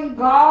morning,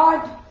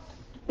 God,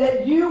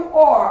 that you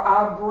are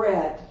our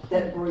bread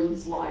that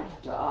brings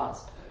life to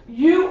us.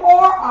 You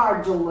are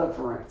our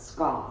deliverance,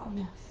 God.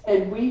 Yes.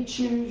 And we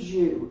choose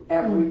you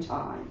every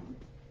time.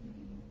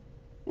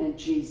 In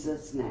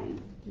Jesus'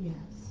 name. Yes.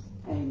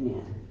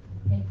 Amen.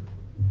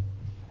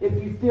 If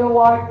you feel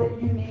like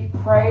that you need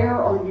prayer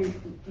or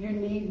you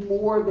need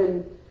more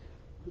than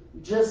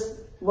just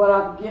what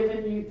I've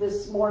given you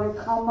this morning,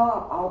 come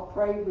up. I'll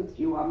pray with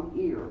you. I'm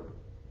here.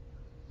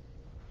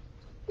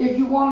 if you want